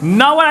was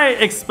not what I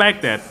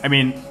expected. I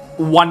mean,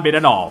 one bit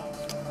at all.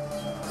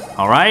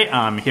 Alright,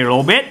 here a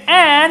little bit.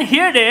 And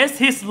here it is,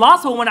 his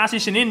last Pokemon actually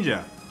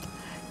Shedinja.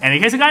 And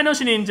in case you guys know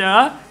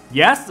Shedinja,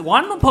 yes,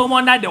 one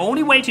Pokemon that the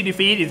only way to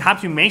defeat is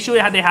have to make sure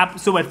that they have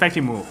super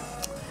effective move.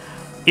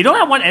 It don't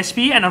have 1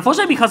 HP, and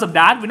unfortunately because of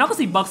that, we're not gonna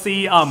see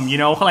Buxy, you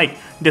know, like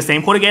the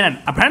same code again. And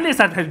apparently it's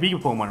that his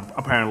weakest Pokemon,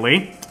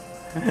 apparently.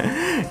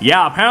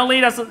 Yeah,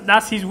 apparently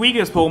that's his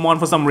weakest Pokemon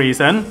for some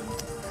reason.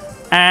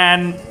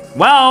 And,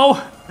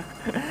 well,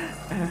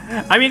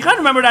 I mean, I can't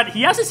remember that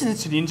he actually sent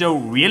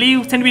Shedinja really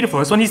tend to be the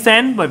first one he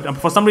sent, but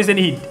for some reason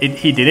he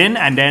didn't,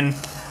 and then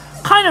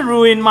kind of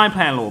ruined my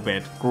plan a little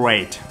bit.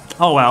 Great.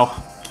 Oh well.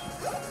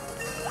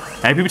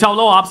 Hey, people tell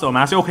low up, so I'm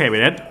actually okay with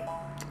it.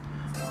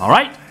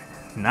 Alright.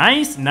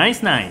 Nice,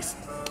 nice, nice.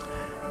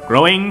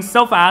 Growing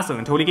so fast, so I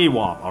can totally get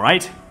warp,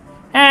 alright?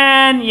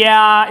 And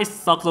yeah, it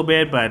sucks a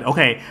bit, but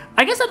okay.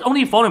 I guess that's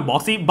only following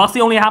Buxy. Buxy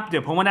only have the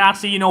opponent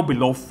actually, you know,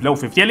 below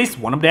 50, at least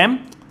one of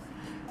them.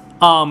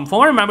 From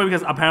what I remember,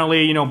 because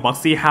apparently, you know,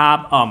 Buxy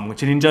have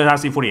Shedinja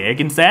actually 48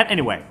 instead.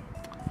 Anyway.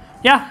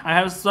 Yeah, I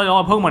have a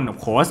lot of Pokemon, of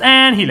course,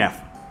 and he left.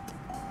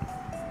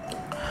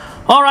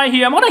 Alright,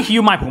 here, I'm gonna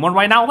heal my Pokemon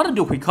right now. I'm gonna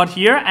do a quick cut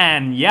here,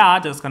 and yeah,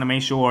 just gonna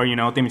make sure, you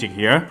know, Team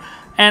here.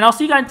 And I'll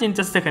see you guys in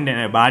just a second then,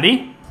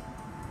 everybody.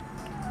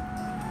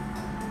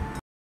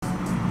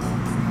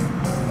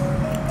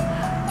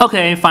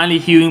 Okay, finally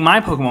healing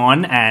my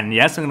Pokemon, and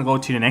yes, I'm gonna go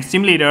to the next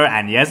team leader,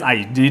 and yes,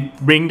 I did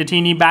bring the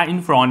Teenie back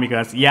in front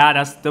because yeah,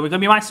 that's gonna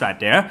be my strat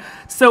there.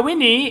 So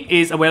Winnie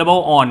is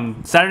available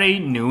on Saturday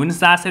noon,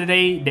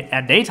 Saturday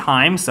at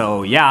daytime,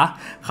 so yeah,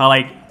 kind of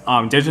like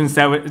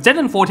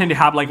Gen 14 they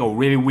have like a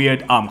really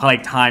weird kind of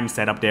like time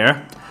setup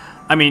there.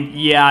 I mean,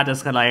 yeah,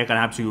 just kind of like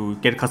gonna have to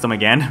get custom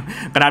again.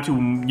 Gonna have to,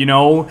 you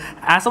know,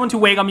 ask someone to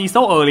wake up me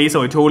so early,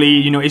 so it totally,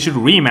 you know, it should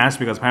rematch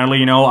because apparently,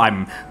 you know,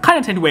 I'm kind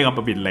of tend to wake up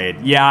a bit late.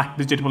 Yeah,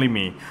 legitimately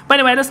me. But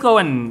anyway, let's go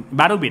and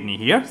battle Whitney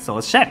here. So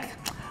let's check.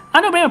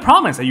 I don't make a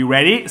promise. Are you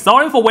ready?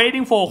 Sorry for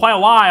waiting for quite a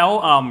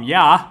while.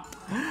 Yeah,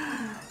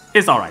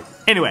 it's alright.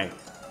 Anyway,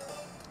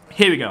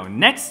 here we go.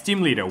 Next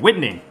team leader,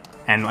 Whitney.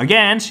 And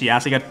again, she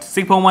actually got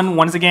 6 Pokemon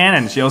once again,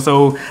 and she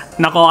also,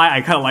 not gonna lie,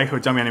 I kind of like her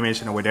jump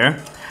animation over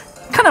there.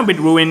 Kind of a bit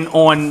ruined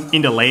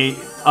in the late,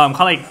 kind of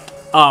like,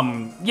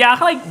 yeah,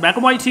 kind of like Black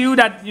and White 2,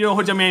 that, you know,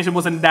 her jump animation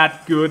wasn't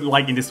that good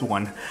like in this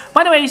one.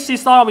 By the way, she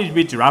started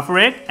with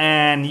Girafarig,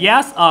 and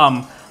yes,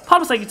 part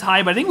was like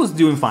tired, but I think it was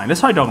doing fine. Let's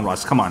try Dragon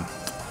Rush, come on.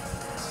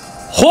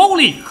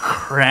 Holy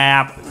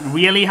crap,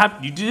 really?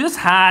 You just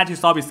had to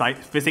start with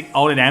physics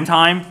all the damn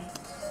time?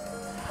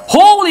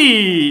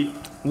 Holy,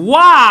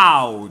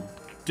 wow,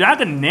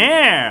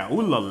 Dragonair,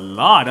 ooh la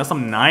la, that's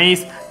some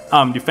nice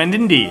defense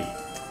indeed.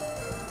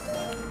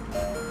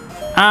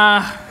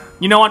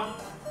 You know what?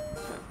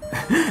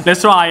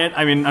 Let's try it.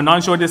 I mean, I'm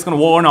not sure this is gonna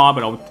work or not,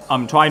 but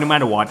I'll try no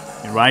matter what,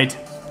 right?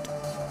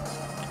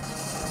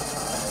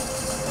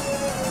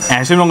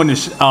 And I'm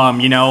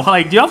gonna, you know,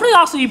 like, Girafarig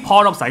actually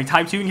part of Psychic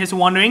type 2 in case you're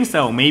wondering,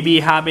 so maybe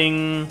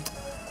having...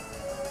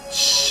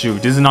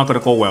 Shoot, this is not gonna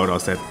go well,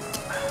 does it?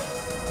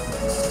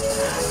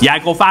 Yeah, I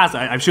go fast,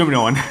 I should have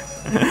known.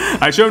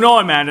 I should have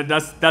known, man,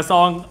 that's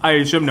all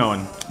I should have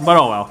known, but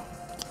oh well.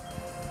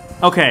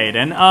 Okay,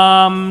 then,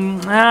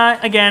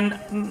 again,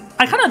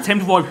 I kind of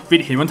attempt to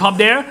fit him on top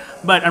there,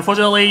 but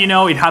unfortunately, you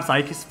know, it has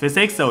Psychic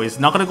Physics, so it's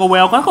not gonna go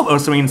well. I'm gonna go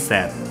Earth Ring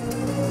instead.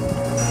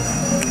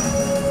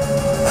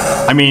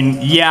 I mean,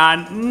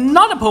 yeah,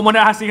 not a Pokemon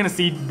that actually gonna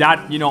see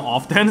that, you know,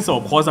 often. So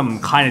of course I'm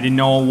kind of didn't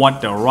know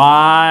what the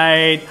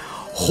right.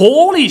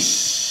 Holy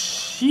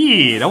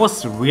shit, that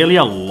was really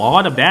a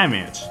lot of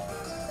damage.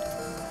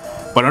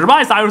 But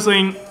otherwise, I was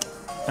saying,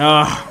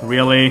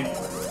 really?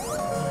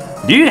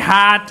 Do you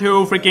had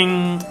to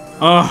freaking,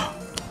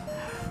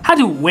 had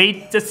to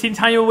wait just in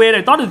time you wait?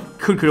 I thought it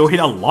could hit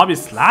a lot with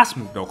slash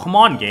move though. Come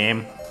on,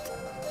 game.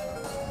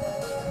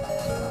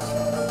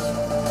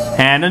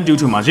 And don't do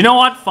too much. You know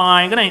what?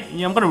 Fine.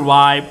 I'm gonna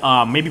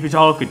revive. Maybe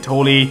Pichal could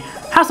totally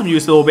have some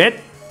use a little bit.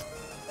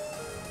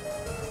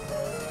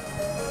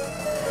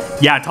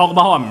 Yeah, talk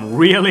about how I'm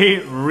really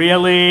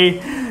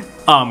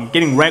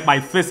getting wrecked by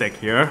physics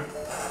here.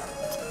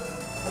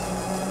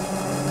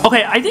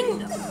 Okay, I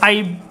think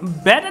I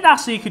bet it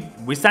actually could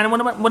withstand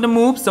one of the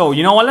moves. So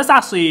you know what? Let's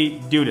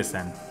actually do this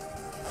then.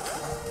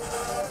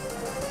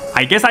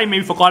 I guess I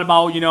maybe forgot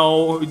about, you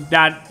know,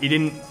 that it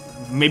didn't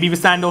maybe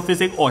withstand no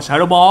physics or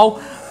Shadow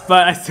Ball.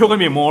 But I still gonna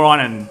be a moron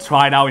and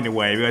try it out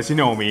anyway because you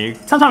know me.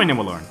 Sometimes I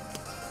never learn.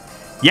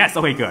 Yes,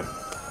 okay, good.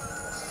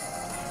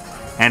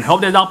 And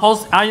hope that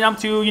Pulse are enough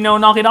to, you know,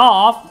 knock it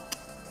off.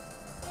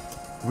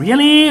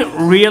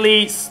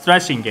 Really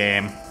stretching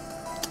game.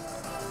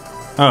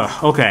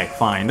 Okay,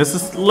 fine. Let's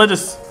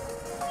just.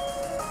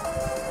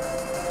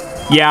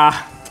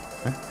 Yeah.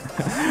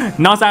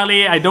 Not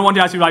sadly, I don't want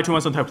to actually rely too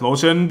much on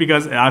Typhlosion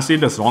because it's actually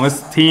the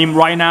strongest team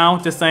right now.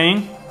 Just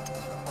saying.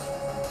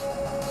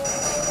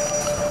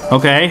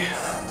 Okay.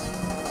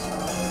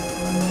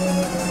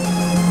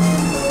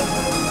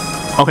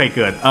 Okay,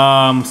 good.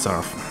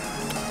 Surf.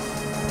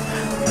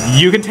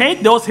 You can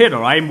take those hits,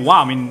 right?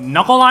 Wow, I mean,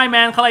 not gonna lie,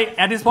 man. Kinda like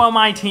at this point of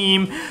my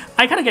team,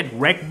 I kind of get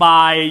wrecked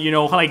by, you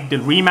know, kinda like the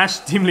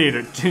rematch gym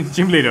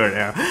leader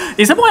there.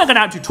 It's the point I'm gonna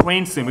have to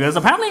train soon because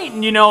apparently,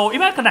 you know,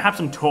 if I'm gonna have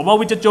some trouble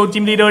with the Joe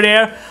gym leader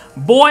there,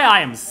 boy,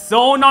 I am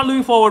so not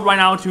looking forward right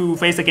now to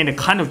face again the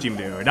Kanto gym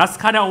leader. That's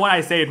kind of what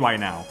I say it right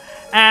now.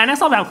 And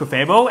next up we have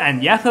Clefable,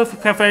 and yeah,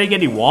 Clefable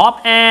get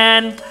evolved,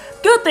 and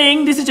good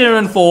thing this is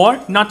Generation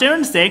 4, not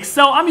Generation 6,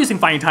 so I'm using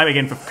Fighting type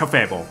again for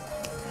Clefable.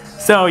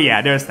 So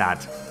yeah, there's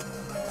that.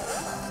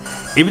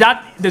 If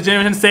that the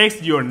Generation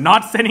 6, you're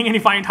not sending any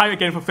Fighting type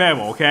again for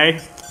Clefable, okay?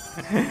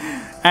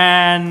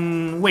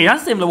 And wait,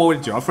 that's the same level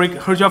with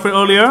Joffrey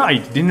earlier. I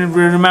didn't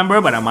really remember,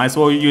 but I might as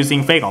well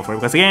using Fake Offer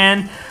because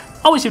again,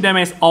 always shield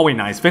damage is always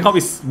nice. Fake Off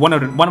is one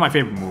of my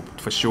favorite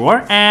moves for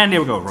sure. And there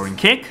we go, Rolling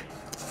Kick.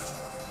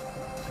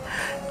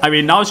 I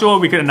mean, not sure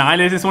we could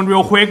annihilate this one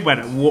real quick,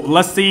 but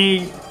let's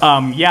see.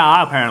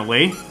 Yeah,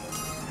 apparently.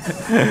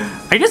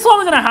 I guess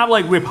we're gonna have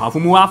like really powerful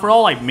move after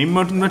all. Like maybe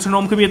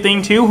Metronome could be a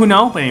thing too. Who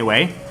knows? But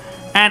anyway.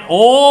 And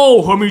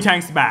oh, her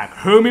Mutang's back.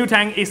 Her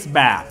Mutang is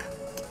back.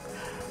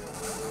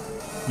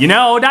 You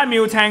know that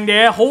Mutang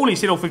there? Holy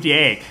shit,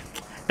 58.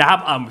 They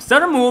have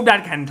certain move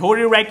that can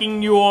totally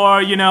wrecking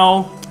your, you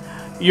know,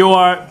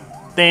 your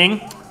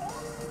thing,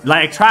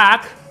 like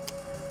track.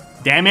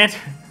 Damn it.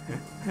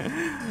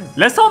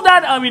 Let's hope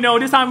that you know,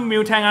 this time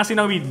Mutang actually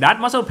not be that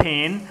much of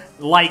pain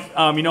like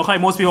you know, like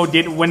most people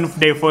did when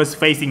they first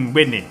facing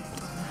Whitney.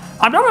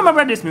 I don't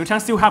remember this Mutang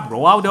still have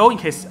rollout though, in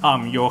case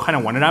you kind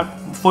of wanted that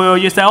for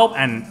yourself.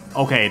 And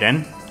okay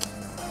then.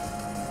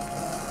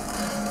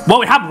 Well,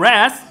 we have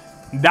rest.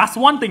 That's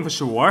one thing for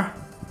sure.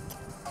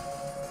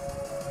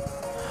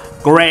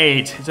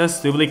 Great,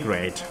 just really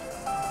great.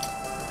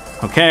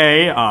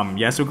 Okay,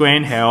 yes, we're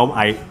going to help.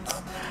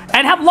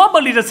 And have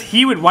Lombardi just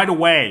heal it right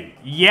away.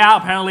 Yeah,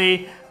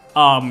 apparently,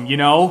 you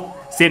know,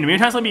 seeing the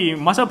Mutants will be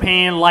much of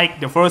pain like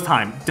the first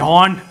time.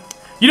 Darn.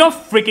 You know,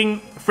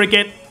 freaking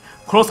it.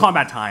 Close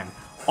combat time.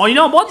 Or you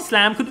know, Body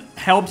Slam could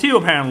help too,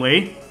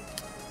 apparently.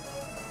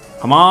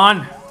 Come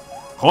on.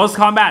 Close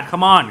combat,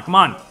 come on. Come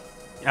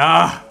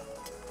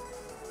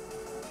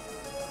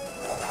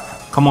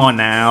on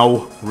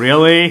now.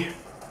 Really?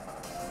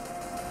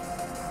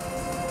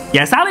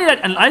 Yeah, sadly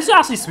that unless you're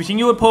actually switching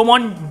you with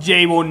Pokemon,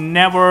 Jay will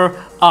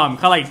never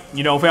kinda like,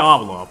 you know, fail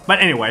out of love. But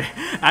anyway,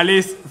 at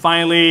least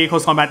finally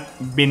close combat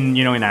been,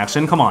 you know, in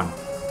action. Come on.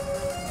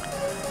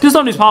 Do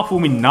something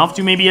powerful enough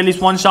to maybe at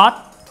least one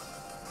shot.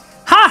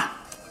 Ha!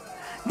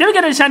 Never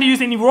get a chance to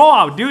use any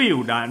rollout, do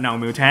you now,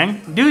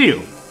 Mutang? Do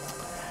you?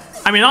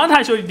 I mean, I'm not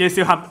entirely sure if they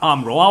still have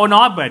rollout or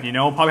not, but you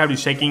know, probably have to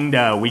be checking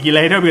the wiki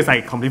later because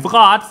I completely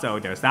forgot. So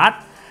there's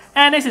that.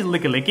 And next is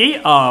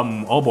Licky.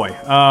 Oh boy.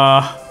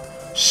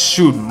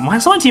 Shoot, my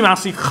Sonic team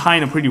actually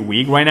kind of pretty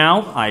weak right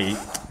now. I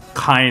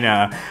kind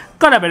of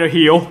got a better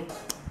heal.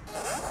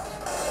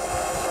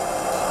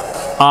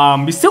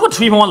 We still got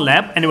 3 more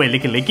left. Anyway,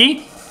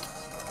 Licky.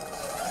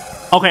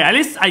 Okay, at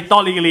least I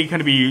thought Licky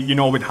gonna be, you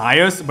know, with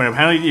higher, but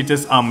apparently it's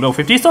just low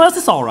 50, so that's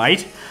just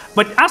alright.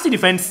 But actually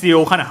defense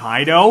still kind of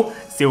high though.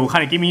 Still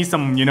kind of give me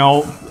some, you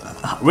know,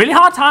 really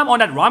hard time on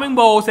that Ramen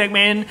Bowl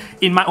segment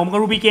in my Omega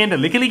Ruby game. The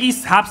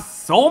Licky have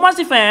so much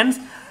defense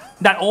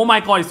that, oh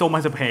my god, it's so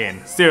much of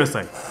pain.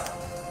 Seriously.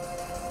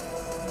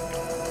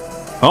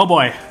 Oh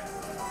boy.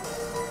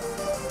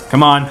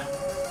 Come on.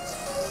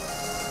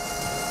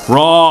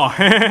 Raw.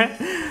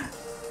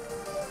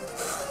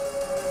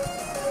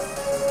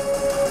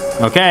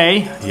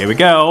 Okay, here we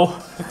go.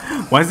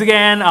 Once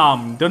again,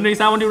 don't really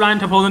want to run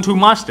into opponent too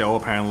much though,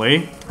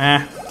 apparently.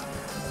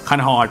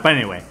 Kinda hard, but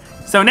anyway.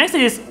 So next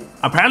is,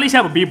 apparently she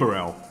have a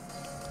Bibarel.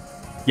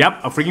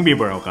 Yep, a freaking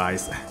Bibarel,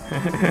 guys.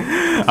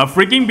 A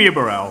freaking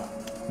Bibarel.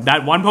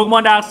 That one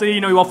Pokemon that actually,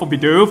 evolved for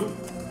Bidoof.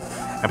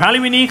 Apparently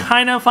we need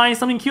kinda find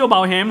something cute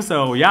about him,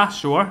 so yeah,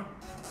 sure.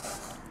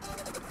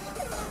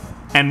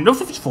 And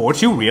those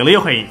 4-2 really?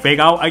 Okay, fake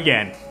out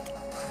again.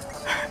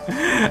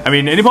 I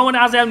mean, any Pokemon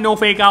that have no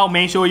fake out,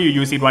 make sure you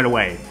use it right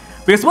away.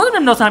 Because most of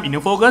them doesn't have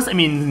inner focus. I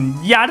mean,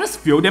 yeah, just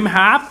few of them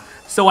have.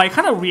 So I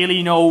kind of really,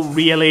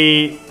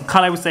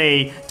 I would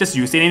say, just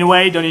use it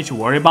anyway. Don't need to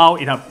worry about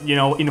it,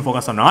 inner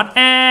focus or not.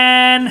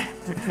 And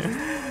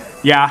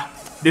yeah,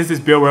 this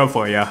is build well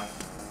for you.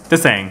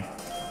 Just saying.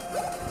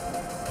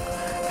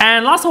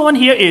 And last one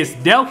here is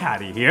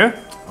Delcatty here.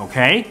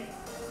 Okay.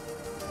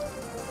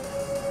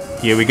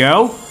 Here we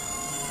go.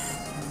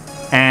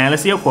 And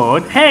let's see your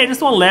quote. Hey, this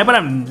one left, but I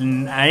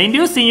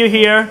ain't seeing you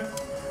here.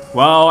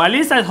 Well, at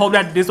least I hope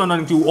that this one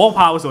doesn't do all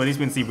power, so at least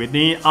we can see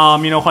Whitney.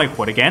 Call it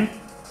quote again.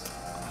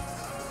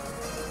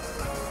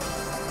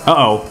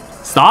 Uh-oh.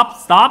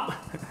 Stop.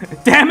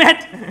 Damn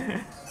it.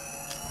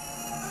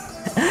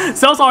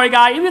 So sorry,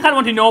 guys. If you kind of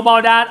want to know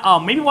about that,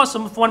 maybe watch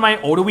one of my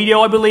older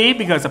video, I believe,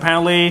 because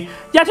apparently,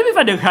 yeah, to be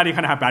fair, they kind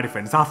of have bad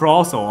defense after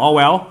all, so oh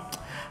well.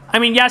 I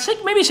mean, yeah,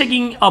 maybe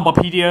shaking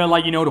Wikipedia,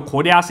 the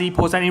code they actually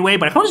post anyway,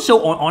 but I can't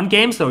show on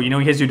game, so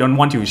in case you don't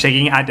want to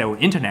shaking at the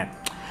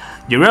internet.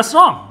 You're real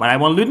strong, but I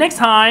won't lose next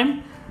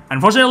time.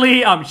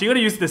 Unfortunately, she's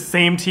gonna use the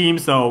same team,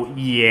 so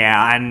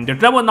yeah, and the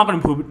double not gonna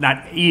improve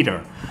that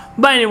either.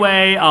 But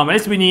anyway, at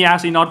least Winnie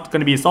actually not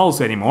gonna be solo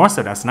anymore,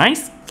 so that's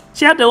nice.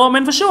 She had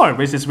development for sure,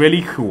 which is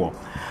really cool.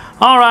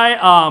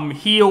 Alright,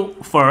 heal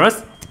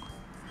first.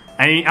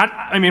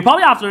 I mean,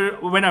 probably after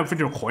when I'm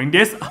finished recording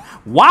this,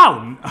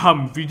 wow,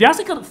 we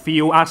actually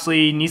feel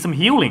actually need some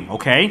healing,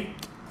 okay?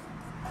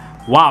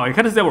 Wow, I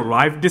kind of still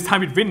arrived this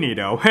time with Whitney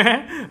though.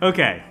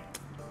 Okay.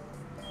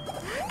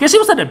 Guess she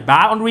wasn't that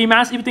bad on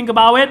Rematch if you think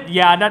about it.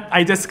 Yeah, that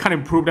I just kind of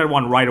improved that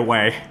one right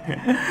away.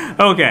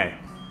 Okay.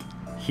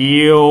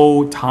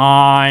 Heal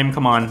time,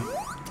 come on.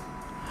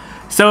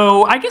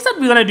 So I guess that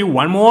we're gonna do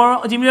one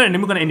more gym leader and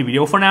then we're gonna end the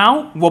video for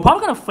now. We're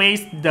probably gonna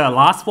face the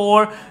last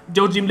 4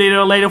 Dojo gym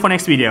leader later for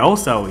next video.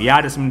 So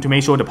yeah, just to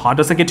make sure the part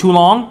doesn't get too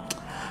long.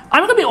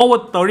 I'm gonna be over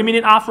 30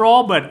 minutes after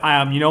all, but what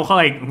are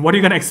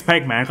you gonna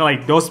expect, man?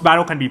 Those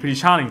battles can be pretty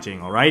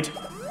challenging, alright?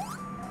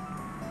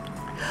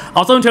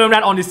 Also in terms of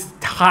that on this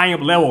kind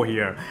of level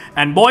here.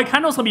 And boy,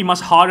 Kanto's gonna be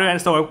much harder,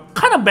 and so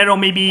kind of better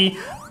maybe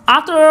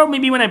after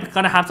when I'm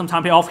gonna have some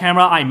time to play off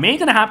camera, I may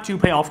gonna have to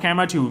play off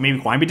camera to maybe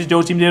grind with the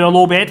Dojo gym leader a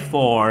little bit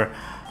for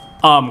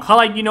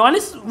at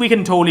least we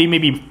can totally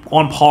maybe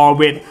on par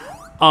with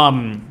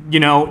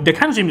the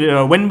kind of gym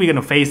leader when we're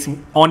gonna face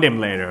on them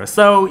later.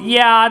 So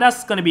yeah,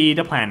 that's gonna be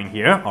the planning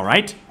here,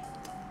 alright?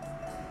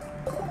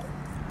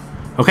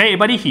 Okay,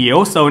 everybody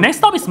heal. So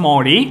next up is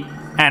Morty.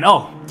 And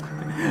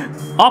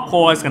of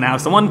course, gonna have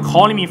someone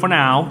calling me for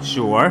now,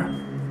 sure.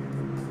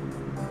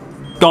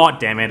 God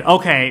damn it.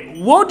 Okay,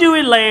 we'll do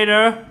it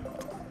later.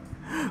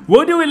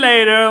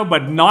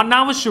 But not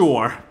now for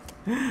sure.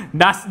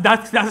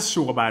 That's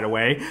sure, by the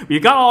way. We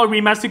got all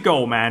rematch to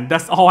go, man.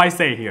 That's all I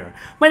say here.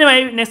 But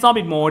anyway, next up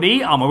is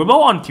Morty. I'm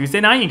available on Tuesday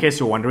night in case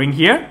you're wondering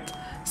here.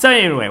 So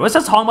anyway, let's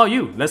just talk about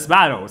you. Let's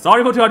battle.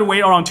 Sorry for you to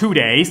wait around 2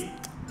 days.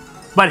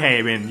 But hey,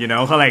 I mean,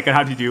 I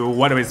have to do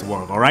whatever is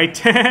work,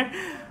 alright?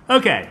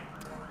 Okay.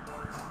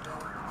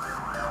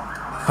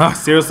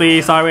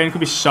 Seriously, Siren,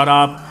 could be shut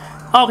up.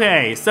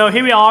 Okay, so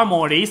here we are,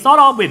 Morty. Start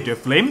off with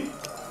Driflim.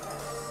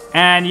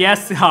 And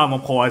yes,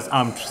 of course,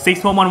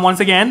 611 once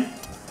again.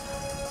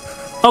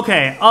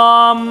 Okay,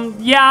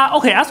 yeah,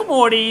 okay, as for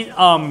Morty,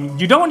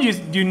 you don't want to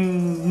use,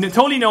 you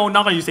totally know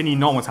not gonna use any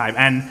normal type,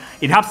 and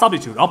it has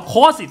substitute. Of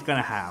course it's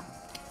gonna have.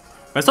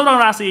 But so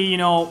don't actually,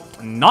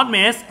 not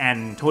miss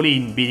and totally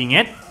beating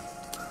it.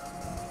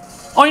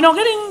 Or,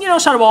 getting,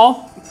 Shadow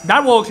Ball.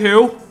 That worked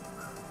too.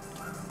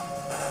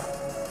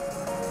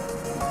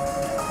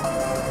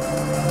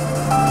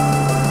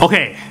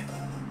 Okay,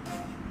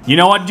 you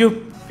know what?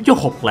 You're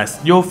hopeless.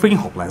 You're freaking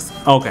hopeless.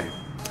 Okay.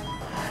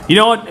 You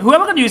know what?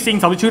 Whoever gonna use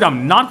substitute,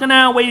 I'm not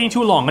gonna waiting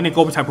too long. I'm gonna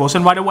go with type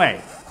potion right away.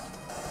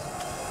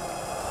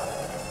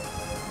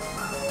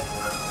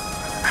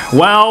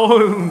 Well,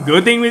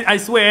 good thing I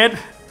swear.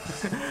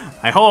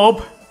 I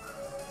hope.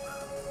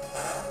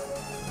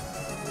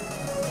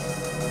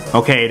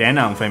 Okay, then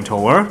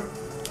Flamethrower.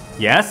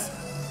 Yes,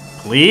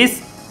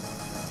 please.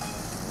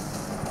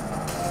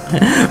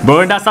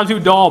 Burn that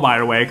substitute doll, by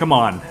the way, come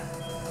on.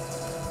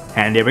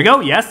 And there we go,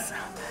 yes.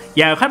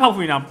 Yeah, quite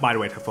powerful enough, by the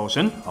way, to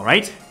potion,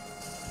 alright.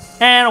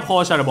 And of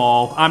course, Shadow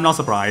Ball, I'm not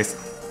surprised.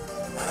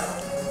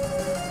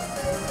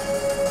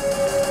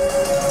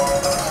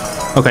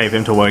 Okay,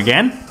 Flamethrower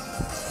again.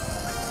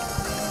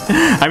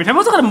 I mean, I'm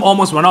also gonna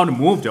almost run out of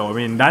move though. I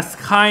mean, that's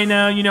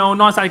kinda,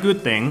 not such a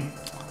good thing.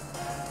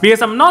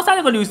 Because I'm not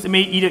gonna use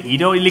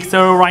either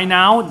Elixir right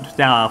now,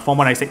 from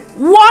what I say.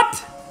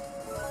 What?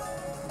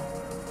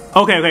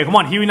 Okay, okay, come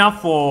on, heal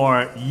enough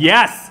for...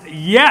 Yes,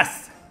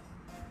 yes!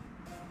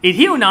 It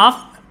heal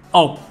enough?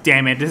 Oh,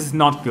 damn it, this is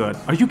not good.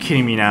 Are you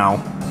kidding me now?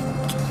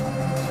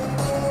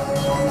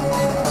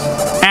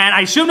 And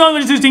I should not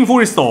be using full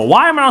restore.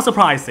 Why am I not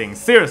surprising?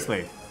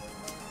 Seriously.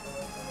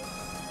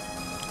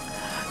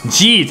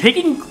 Gee,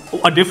 taking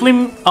a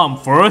different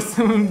first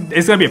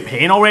is gonna be a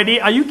pain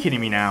already? Are you kidding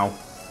me now?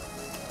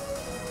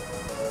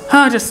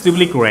 Just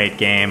stupidly great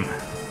game.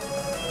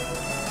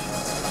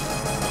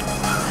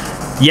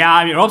 Yeah,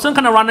 I mean, Robson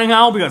kind of running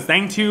out because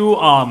thanks to,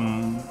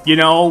 you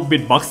know,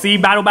 with Buxy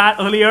Battle Bat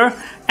earlier.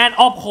 And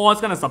of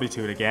course, gonna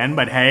substitute again.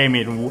 But hey, I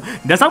mean,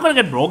 that's not gonna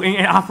get broken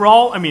after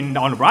all. I mean,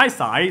 on the bright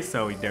side,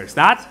 so there's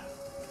that.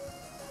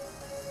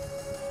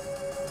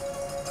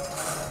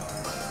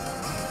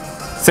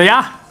 So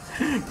yeah,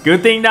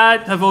 good thing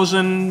that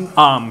Devotion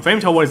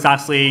Flamethrower is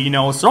actually, you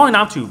know, strong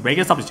enough to break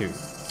a substitute.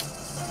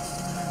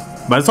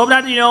 But let's hope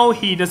that, you know,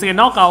 he doesn't get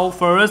knocked out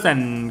first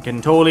and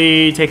can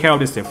totally take care of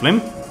this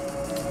Flame.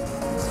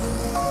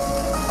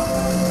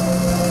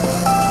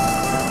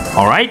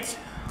 Alright.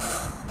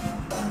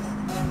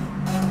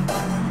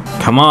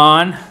 Come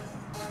on.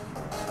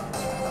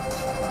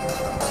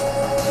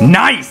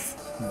 Nice!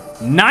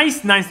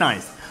 Nice, nice,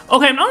 nice.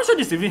 Okay, I'm not sure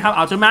this if you have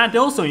Ultimate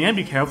though, so you have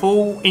to be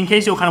careful in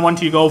case you kind of want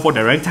to go for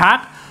direct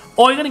attack.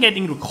 Or you're gonna get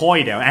into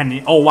Koi there,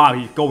 and oh wow,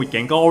 you go with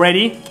Gengar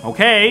already.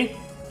 Okay.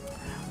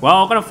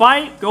 Well, gonna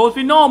fight goes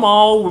with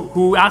normal,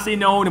 who actually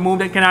know the move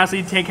that can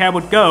actually take care of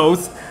what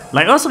goes,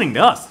 like Ursaring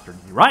does.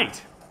 Right.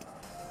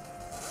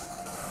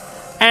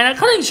 And I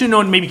kind of should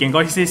know maybe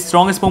Gengar is his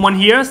strongest Pokemon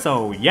here,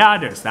 so yeah,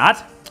 there's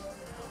that.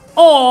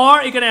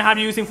 Or you're gonna have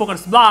you using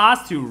Focus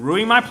Blast to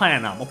ruin my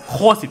plan up. Of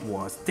course it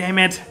was. Damn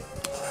it.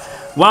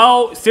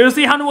 Well,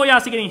 seriously, how were you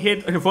actually getting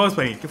hit in the first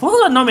place? The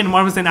Focus are not even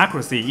 100%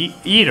 accuracy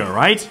either,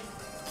 right?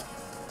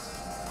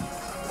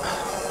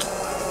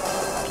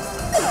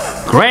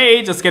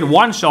 Great, just get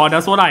one shot.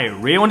 That's what I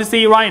really want to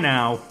see right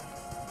now.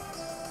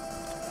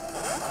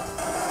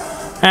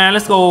 And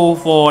let's go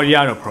for the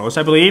other approach,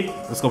 I believe.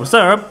 Let's go for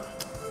Serve.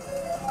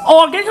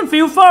 Oh, get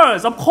confused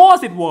first. Of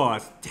course it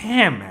was.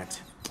 Damn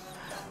it.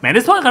 Man,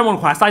 this one kind of one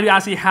quest side you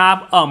actually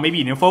have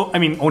maybe info, I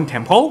mean own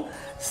tempo.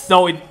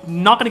 So it's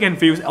not gonna get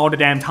confused all the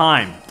damn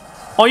time.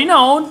 Or you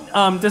know,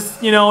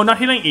 just you know, not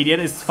healing idiot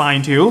is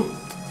fine too.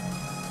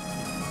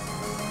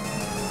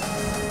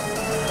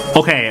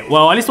 Okay,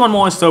 well at least one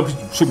more serve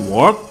should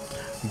work.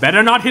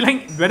 Better not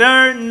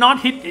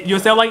hit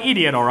yourself like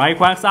idiot, alright,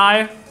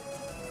 Quagsire?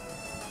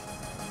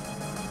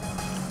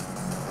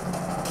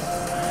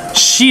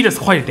 She does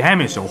quite a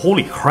damage though,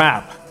 holy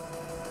crap.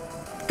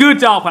 Good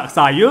job,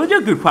 Quagsire.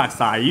 You're good,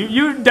 Quagsire.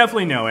 You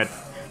definitely know it.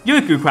 You're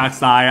a good,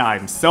 Quagsire.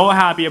 I'm so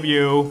happy of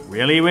you.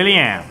 Really, really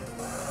am.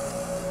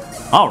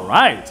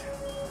 Alright.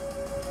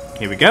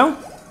 Here we go.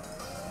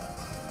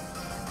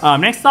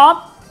 Next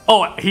up.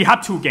 Oh, he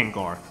had 2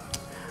 Gengar.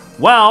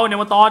 Well,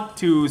 never thought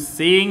to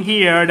seeing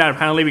here that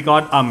apparently we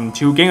got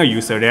 2 Gengar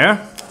user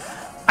there.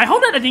 I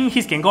hope that I think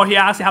his Gengar here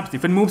actually has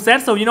different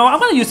movesets. So, you know, I'm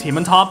gonna use him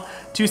on top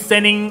to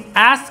sending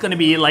as gonna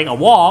be like a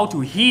wall to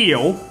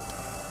heal.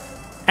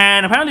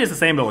 And apparently it's the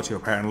same level too,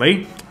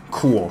 apparently.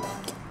 Cool.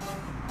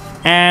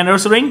 And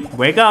Ursaring,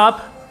 wake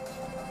up.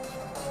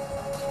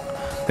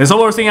 This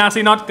whole Ursaring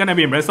actually not gonna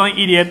be wrestling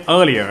idiot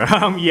earlier.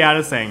 Yeah,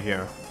 the same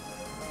here.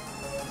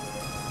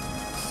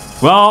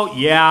 Well,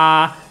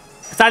 yeah.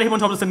 Sadly, him on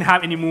top doesn't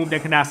have any move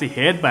that can actually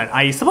hit, but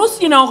I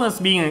suppose, you know, because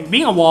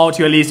being a wall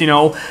to at least, you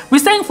know, we're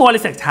saying for at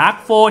least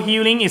attack for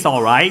healing is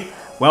alright.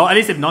 Well, at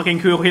least if not getting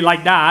cool hit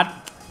like that.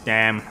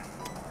 Damn.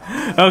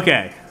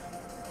 Okay.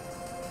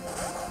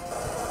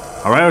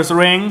 Alright,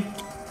 Ursaring.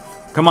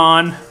 Come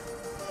on.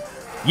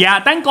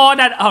 Yeah, thank God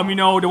that, you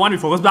know, the one with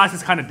Focus Blast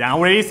is kind of down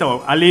already,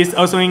 so at least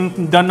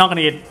Ursaring not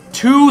gonna get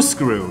too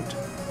screwed.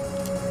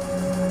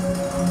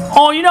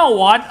 Oh, you know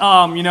what?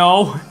 You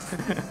know,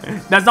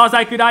 that's not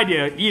a good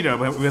idea either,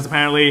 because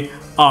apparently,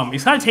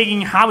 it's kind of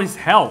taking half his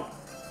health.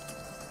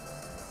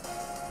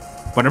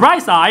 But the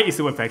right side is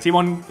still effective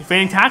on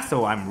failing attack,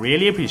 so I'm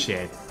really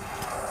appreciate.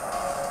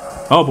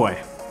 Oh boy.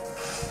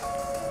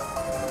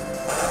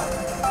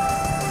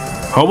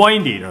 Oh boy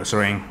indeed,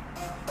 Ursaring.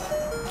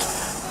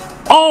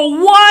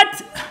 Oh,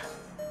 what?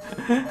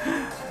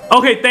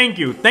 Okay, thank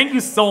you. Thank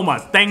you so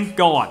much. Thank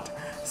God.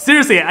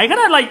 Seriously, I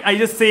kinda like, I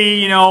just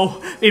see, you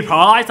know, it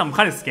paralyzed, I'm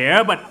kinda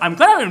scared, but I'm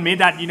gonna admit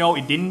that, you know,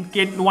 it didn't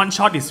get one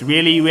shot is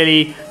really,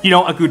 really, you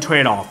know, a good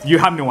trade-off. You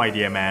have no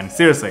idea, man.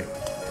 Seriously.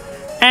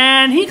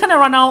 And he kinda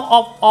run out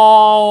of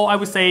all, I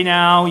would say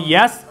now,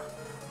 yes.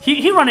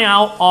 He running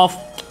out of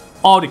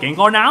all the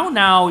Gengar now.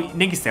 Now,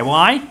 Nick is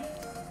why.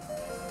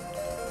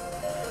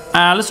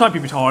 Let's try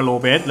Pipitar a little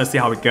bit. Let's see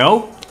how it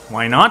go.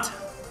 Why not?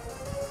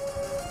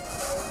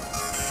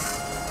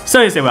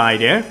 So is the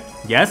idea.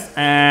 Yes,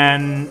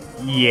 and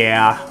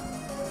yeah.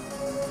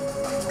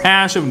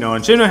 And should have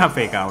known. Shouldn't have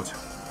fake out.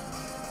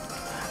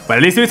 But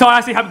at least Pipitar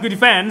actually have good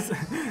defense.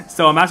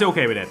 So I'm actually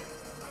okay with it.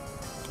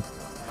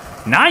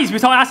 Nice!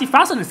 Pipitar actually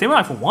faster than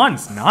Samurai for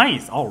once.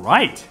 Nice.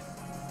 Alright.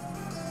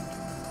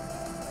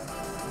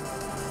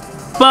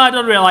 But I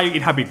don't realize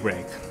it had big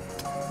break.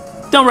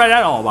 Don't read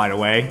at all, by the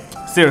way.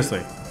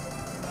 Seriously.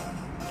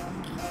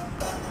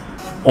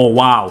 Oh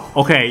wow.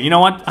 Okay, you know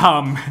what?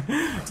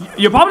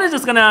 You're probably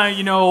just gonna,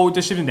 you know,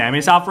 just shift the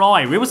damage after all.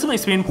 I really was some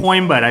experience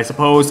point, but I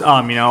suppose,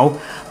 you know,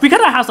 we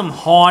gotta have some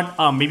hard,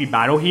 maybe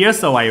battle here.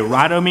 So I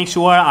rather make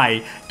sure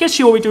I get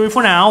you a victory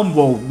for now.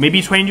 We'll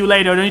maybe train you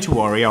later. Don't need to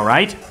worry. All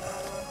right.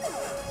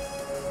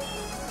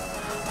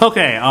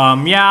 Okay.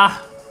 Yeah.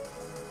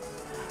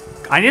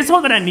 I guess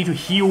we're gonna need to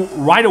heal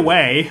right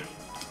away.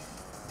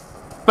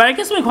 But I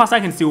guess my class I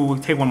can still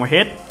take one more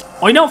hit.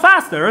 Or you know,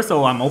 faster.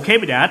 So I'm okay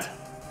with that.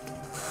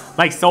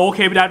 Like, so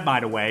okay with that,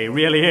 by the way. It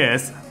really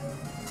is.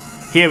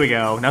 Here we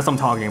go. That's what I'm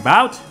talking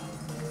about.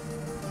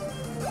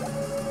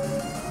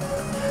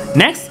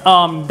 Next,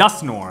 Dust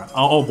Snore.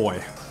 Oh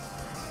boy.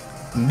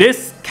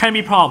 This can be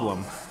a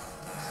problem.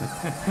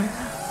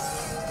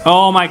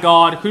 Oh my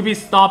god. Could we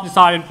stop the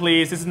siren,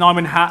 please? This is not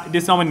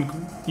even,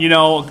 you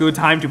know, a good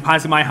time to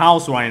pass in my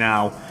house right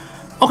now.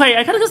 Okay,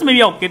 I kind of guess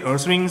maybe I'll get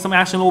Ursaring some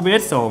action a little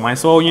bit. So, might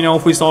as well, you know,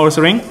 free stall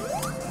Ursaring.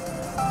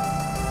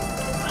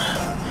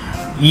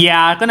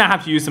 Yeah, gonna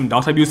have to use some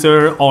Dog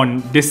Abuser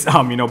on this,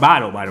 you know,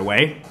 battle, by the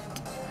way.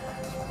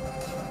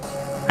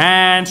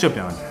 And should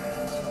done.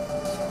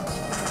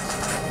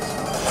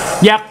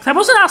 Yeah,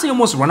 Saffron actually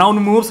almost run out of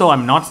the move, so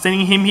I'm not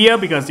sending him here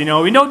because, you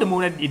know, we know the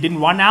move that it didn't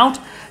run out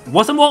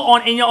wasn't work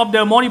on any of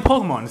the Morty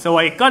Pokemon, so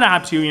I gonna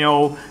have to, you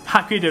know,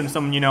 create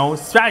some, you know,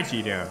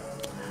 strategy there.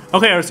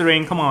 Okay,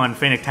 Ursaring, come on,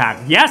 feint attack.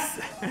 Yes!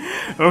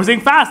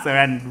 Ursaring faster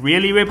and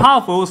really, really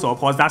powerful, so of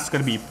course that's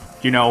gonna be,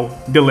 you know,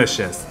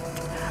 delicious.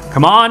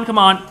 Come on, come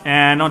on,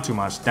 and not too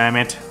much, damn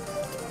it.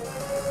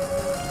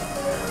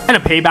 And a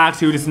payback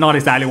too, this is not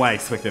exactly what I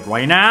expected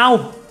right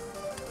now.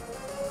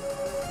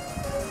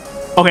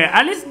 Okay,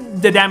 at least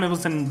the damage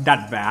wasn't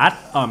that bad,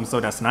 so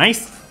that's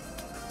nice.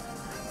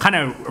 Kind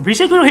of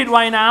appreciate the hit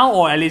right now,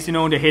 or at least, you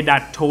know, the hit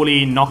that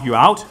totally knocked you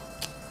out.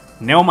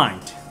 Never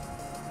mind.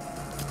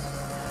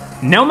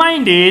 Never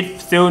mind indeed,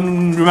 still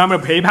remember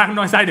payback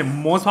not exactly the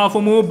most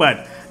powerful move,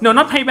 but no,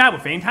 not payback,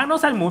 but feint attack not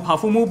exactly the most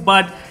powerful move,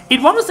 but it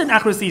 1%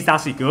 accuracy is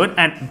actually good,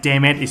 and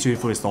damn it, it's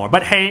full restore.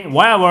 But hey,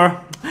 whatever.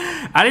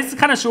 At least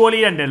kind of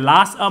surely, and the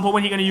last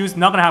Pokemon he's gonna use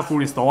not gonna have full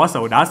restore,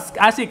 so that's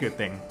actually a good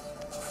thing.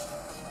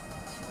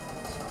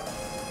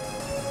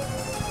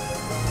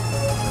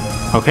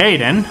 Okay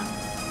then.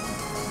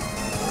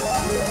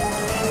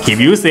 Keep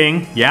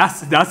using.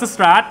 Yes, that's the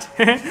strat.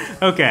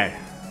 Okay.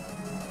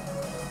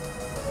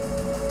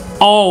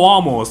 Oh,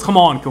 almost. Come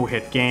on, go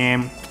hit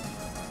game.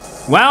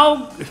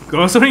 Well,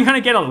 Ursaring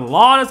gonna get a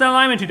lot of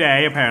alignment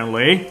today,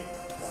 apparently.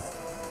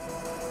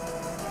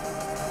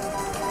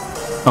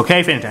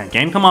 Okay, feint attack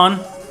again, come on.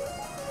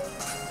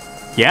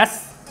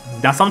 Yes,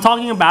 that's what I'm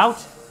talking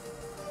about.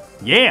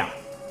 Yeah.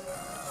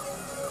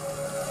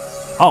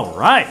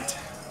 Alright.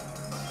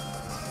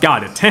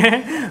 Got it.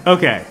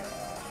 Okay.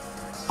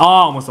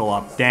 Almost all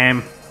up,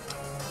 damn.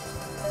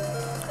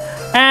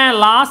 And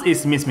last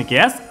is Miss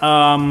McGuess.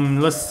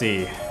 Let's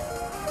see.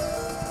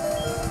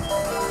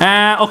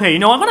 Okay, you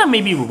know, I'm gonna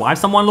maybe revive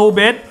someone a little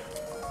bit.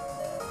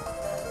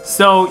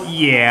 So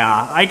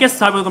yeah, I guess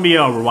Cyber's gonna be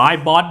a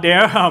revive bot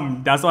there.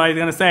 That's what I was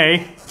gonna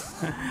say.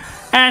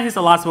 And here's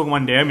the last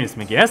Pokemon there, Miss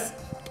McGuess.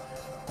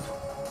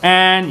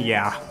 And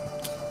yeah.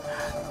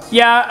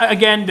 Yeah,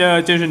 again,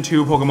 the Generation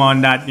 2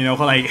 Pokemon that, you know,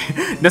 like,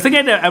 doesn't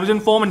get the evolution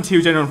form until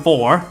Generation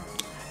 4.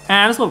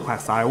 And let's go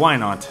Quagsire, why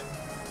not?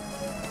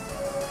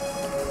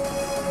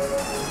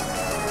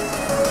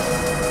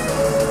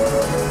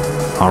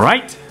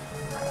 Alright.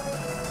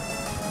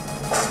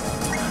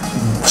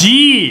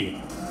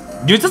 Gee!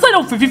 You just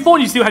like 54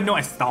 and you still had no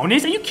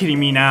Astonish? Are you kidding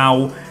me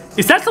now?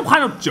 Is that some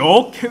kind of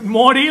joke,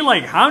 Morty?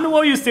 Like, how in the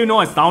world you still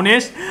know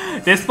Astonish?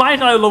 Despite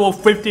like level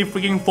 50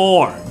 freaking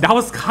 4. That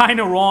was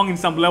kinda wrong in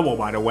some level,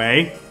 by the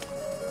way.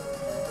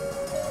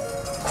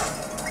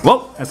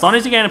 Well,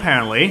 Astonish again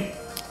apparently.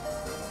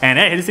 And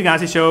hey, this is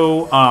gonna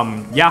show,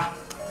 yeah.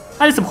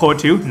 I did some code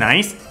too,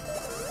 nice.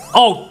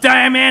 Oh,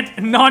 damn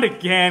it! Not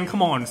again,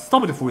 come on,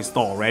 stop with the full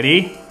stall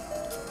already.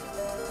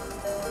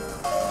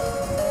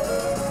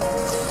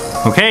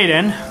 Okay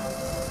then.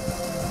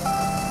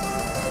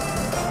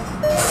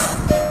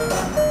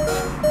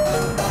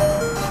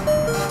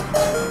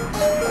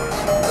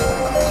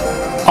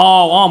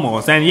 Oh,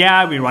 almost. And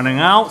yeah, we're running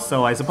out,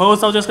 so I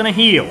suppose I'm just gonna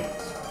heal.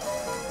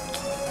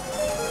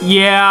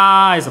 Yeah,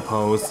 I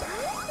suppose.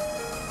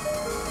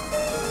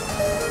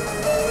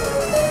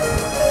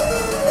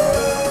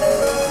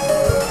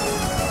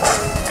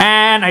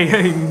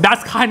 And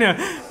that's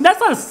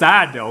not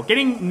sad though.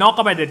 Getting knocked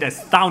out by the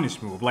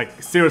Astonish move,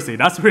 like seriously,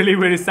 that's really,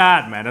 really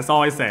sad, man. That's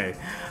all I say.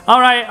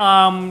 Alright,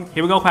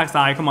 here we go,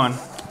 Quagsire, come on.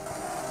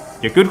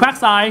 You're good,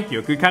 Quagsire.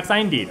 You're good,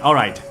 Quagsire indeed.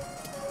 Alright.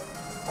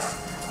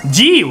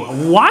 Gee,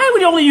 why are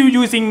we only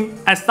using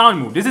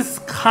Astonish move? This is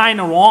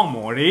kinda wrong,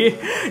 Morty.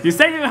 You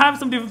said you have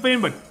some different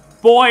thing, but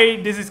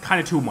boy, this is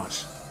kinda too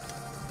much.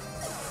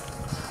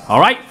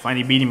 Alright,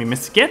 finally beating me,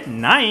 Mr. Kid.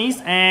 Nice,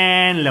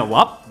 and level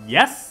up.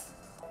 Yes.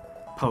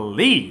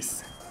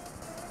 Please.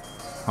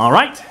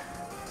 Alright.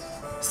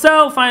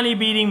 So finally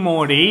beating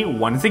Morty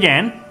once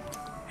again.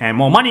 and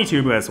more money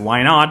too, because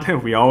why not?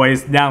 We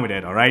always down with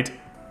it, alright?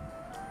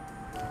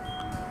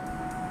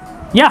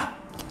 Yeah.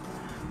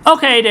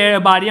 Okay there,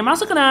 everybody. I'm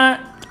also gonna,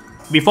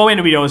 before we end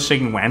the video,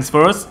 checking Vans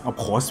first. Of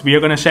course, we are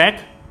gonna check.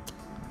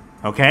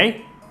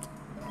 Okay.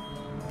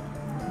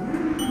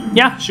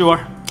 Yeah,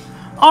 sure.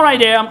 Alright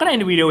there, I'm gonna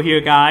end the video here,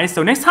 guys.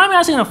 So next time we're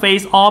actually gonna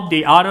face off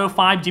the other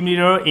 5 gym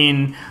leader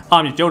in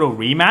the Johto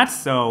rematch.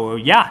 So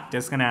yeah,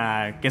 just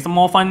gonna get some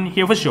more fun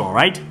here for sure,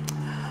 right?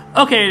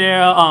 Okay there,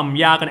 yeah, I'm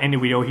gonna end the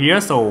video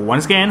here. So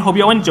once again, hope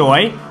you all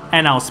enjoy,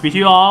 and I'll speak to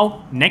you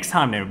all next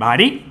time,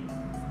 everybody.